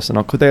could hear us or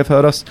not. Could they have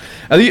heard us?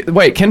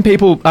 Wait, can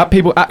people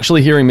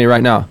actually hearing me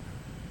right now?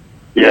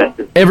 Yes.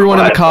 Everyone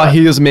in the car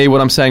hears me, what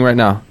I'm saying right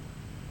now.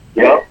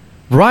 Yeah.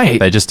 Right.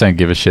 They just don't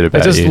give a shit about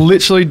you. They just you.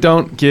 literally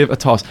don't give a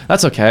toss.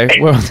 That's okay.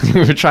 We're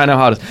trying our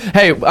hardest.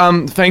 Hey,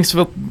 thanks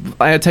for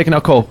taking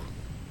our call.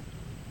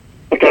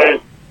 Okay.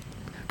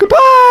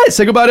 Goodbye.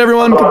 Say goodbye to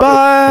everyone. Goodbye.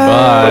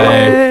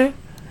 Bye.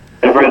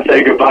 Everyone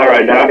say goodbye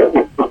right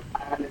now.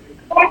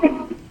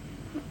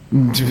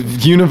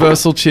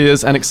 Universal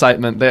cheers and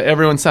excitement.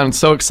 Everyone sounded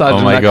so excited.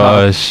 Oh my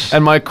gosh.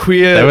 And my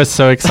queer... They were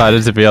so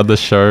excited to be on the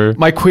show.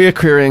 My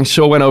queering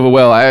sure went over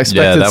well. I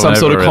expected some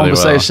sort of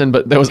conversation,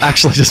 but there was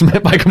actually just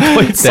met by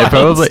complete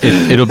silence.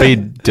 It'll be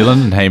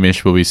Dylan and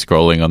Hamish will be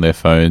scrolling on their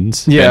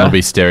phones. Yeah. And they'll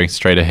be staring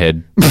straight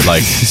ahead,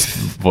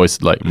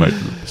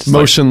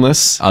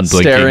 motionless,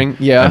 unblinking. Staring.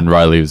 Yeah. And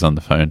Riley was on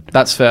the phone.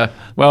 That's fair.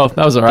 Well,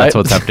 that was all right. That's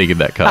what's happening in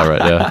that car right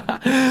now.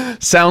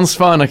 Sounds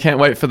fun. I can't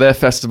wait for their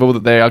festival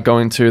that they are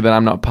going to that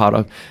I'm not part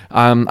of.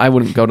 I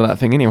wouldn't go to that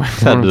thing anyway.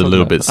 Sounded a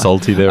little bit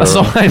salty there. That's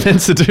what I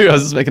meant to do. I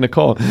was just making a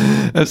call.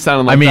 It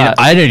sounded like that.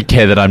 I don't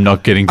care that I'm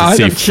not getting to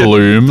see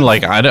Flume. I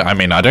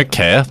don't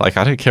care.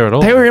 I don't care at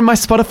all. They were in my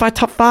Spotify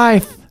top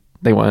 5.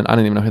 They weren't. I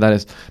don't even know who that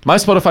is. My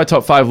Spotify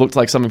top 5 looked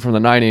like something from the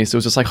 90s. It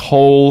was just like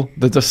Hole,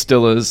 The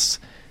Distillers.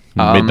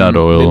 Midnight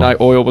Oil.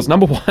 Midnight Oil was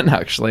number 1,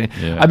 actually.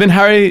 Yeah. I've been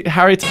Harry.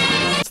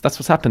 That's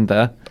what's happened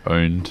there.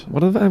 Owned.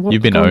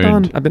 You've been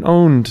owned. I've been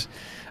owned.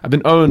 I've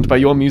been owned by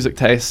your music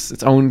tastes.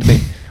 It's owned me,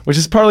 which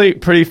is probably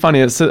pretty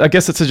funny. I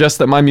guess it suggests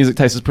that my music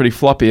taste is pretty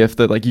floppy. If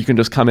that, you can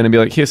just come in and be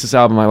like, "Here's this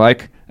album I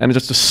like," and it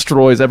just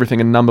destroys everything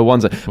and number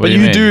ones it. But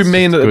you do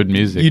mean that good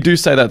music. You do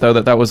say that though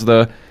that was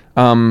the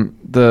one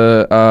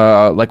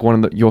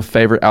of your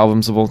favorite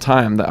albums of all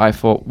time. That I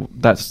thought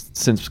that's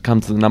since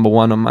come to the number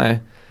 1 on my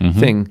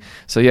thing.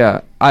 So yeah,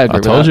 I agree.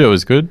 I told you it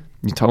was good.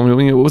 You told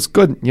me it was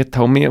good.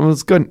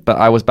 But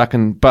I was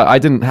but I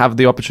didn't have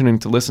the opportunity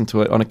to listen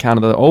to it on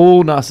account of the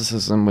old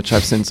narcissism, which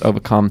I've since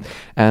overcome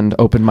and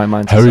opened my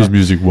mind to. Harry's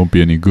music won't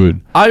be any good.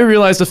 I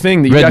realized a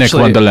thing that you Redneck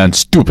actually... Wonderland,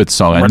 stupid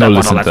song. I don't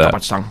listen to that.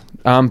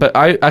 But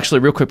I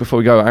actually, real quick before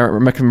we go, I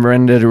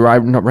remembered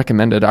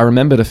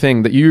a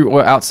thing that you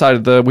were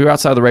outside of we were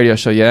outside of the radio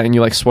show, yeah, and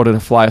you swatted a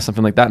fly or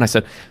something like that, and I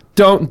said,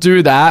 don't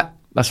do that.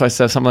 That's why I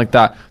said something like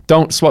that.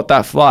 Don't swat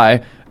that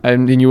fly.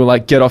 And you were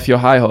like, get off your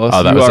high horse.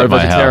 Oh, that you was are at a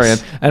my vegetarian.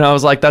 house. And I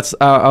was like, that's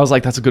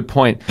a good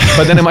point.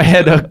 But then in my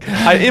head, But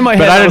I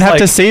didn't have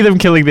to see them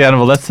killing the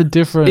animal. That's the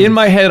difference. In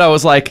my head, I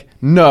was like,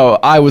 no,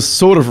 I was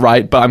sort of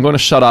right, but I'm going to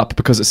shut up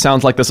because it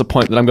sounds like there's a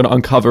point that I'm going to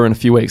uncover in a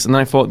few weeks. And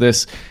then I thought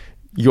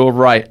you're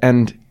right.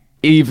 And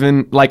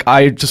even, like,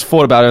 I just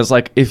thought about it. I was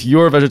like, if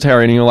you're a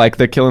vegetarian and you're like,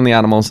 they're killing the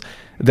animals,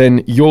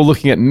 then you're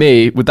looking at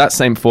me with that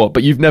same thought,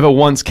 but you've never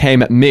once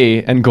came at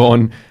me and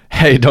gone,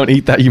 hey, don't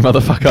eat that, you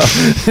motherfucker.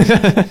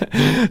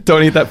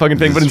 Don't eat that fucking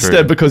thing. But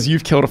instead, because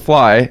you've killed a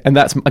fly, and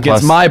that's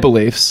against my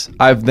beliefs,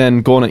 I've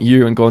then gone at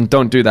you and gone,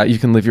 don't do that. You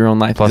can live your own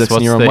life. Plus,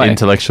 what's your own the way.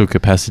 intellectual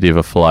capacity of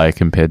a fly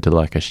compared to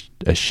like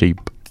a sheep?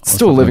 It's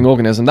still a living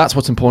organism. That's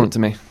what's important to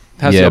me.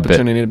 It has the Yeah, but-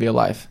 opportunity to be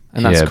alive.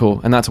 And that's Yeah.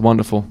 cool. And that's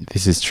wonderful.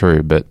 This is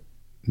true, but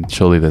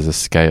surely there's a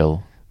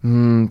scale.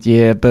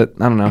 Yeah, but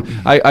I don't know.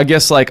 I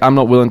guess, like, I'm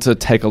not willing to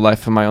take a life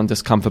for my own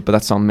discomfort, but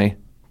that's on me.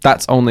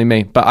 That's only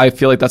me. But I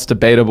feel like that's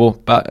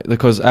debatable, but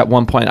because at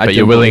one point I But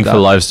you're willing for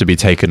lives to be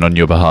taken on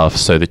your behalf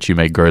so that you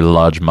may grow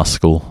large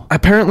muscle.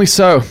 Apparently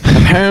so.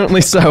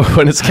 Apparently so.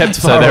 When it's kept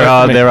So far away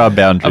from me. there are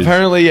boundaries.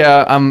 Apparently,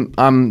 yeah.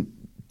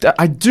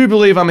 I do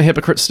believe I'm a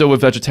hypocrite still with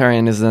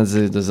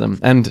vegetarianism,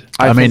 and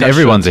I mean, think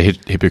everyone's should.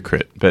 a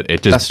hypocrite, but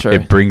it That's just true.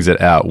 it brings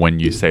it out when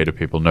you say to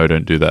people, "No,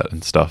 don't do that"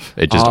 and stuff.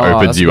 It just that's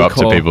opens you a up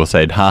good call. to people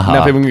saying, "Ha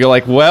Now people can go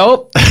like,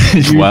 well,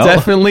 you Well.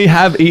 definitely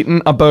have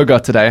eaten a burger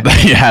today.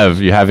 you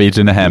have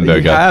eaten a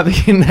hamburger." You have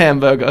eaten a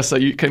hamburger, so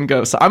you can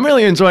go. So I'm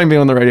really enjoying being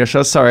on the radio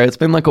show. Sorry, it's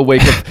been like a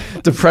week of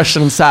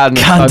depression and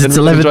sadness. Cunt, I've been it's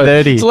really enjoying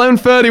it. 11:30. It's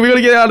 11:30. We got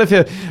to get out of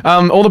here.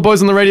 All the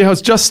boys on the radio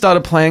host just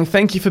started playing.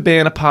 Thank you for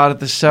being a part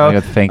of the show. Oh my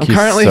God, thank I'm you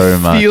currently so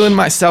much. feeling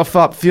myself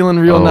up, feeling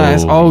real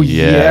nice. Oh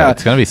yeah.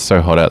 It's gonna be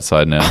so hot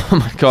outside now. Oh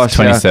my gosh. It's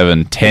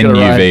 27, 10 Look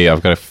at it, UV.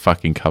 I've got to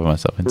fucking cover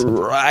myself in something.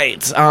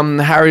 Right.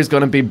 Harry's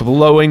going to be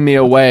blowing me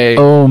away.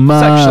 Oh my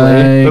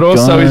sexually, but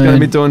also he's going to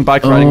be God. doing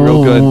bike riding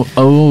real good.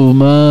 Oh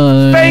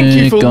my! Thank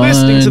you for God.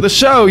 listening to the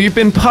show. You've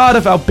been part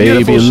of our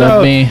beautiful Baby, show.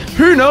 love me.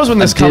 Who knows when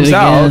this Did comes it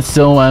again, out?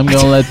 so I'm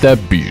gonna let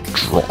that beat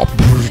drop.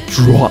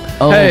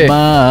 Oh Hey,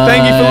 my!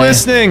 thank you for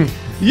listening.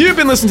 You've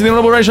been listening to the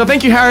Honorable Radio Show.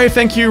 Thank you, Harry.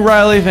 Thank you,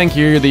 Riley. Thank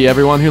you,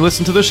 everyone who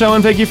listened to the show,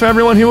 and thank you for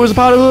everyone who was a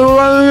part of the Little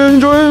Riley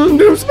Enjoy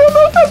Festival.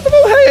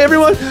 Hey,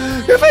 everyone.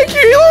 Thank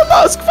you, Elon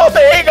Musk, for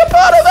being a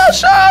part of our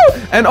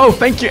show. And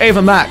thank you,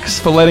 Ava Maxx,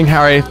 for letting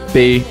Harry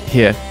be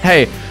here.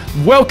 Hey,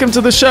 welcome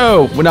to the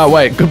show. Well, no,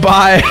 wait.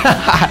 Goodbye.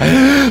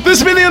 This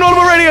has been the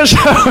Inaudible Radio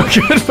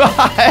Show.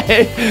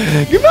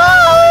 Goodbye.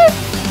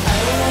 Goodbye.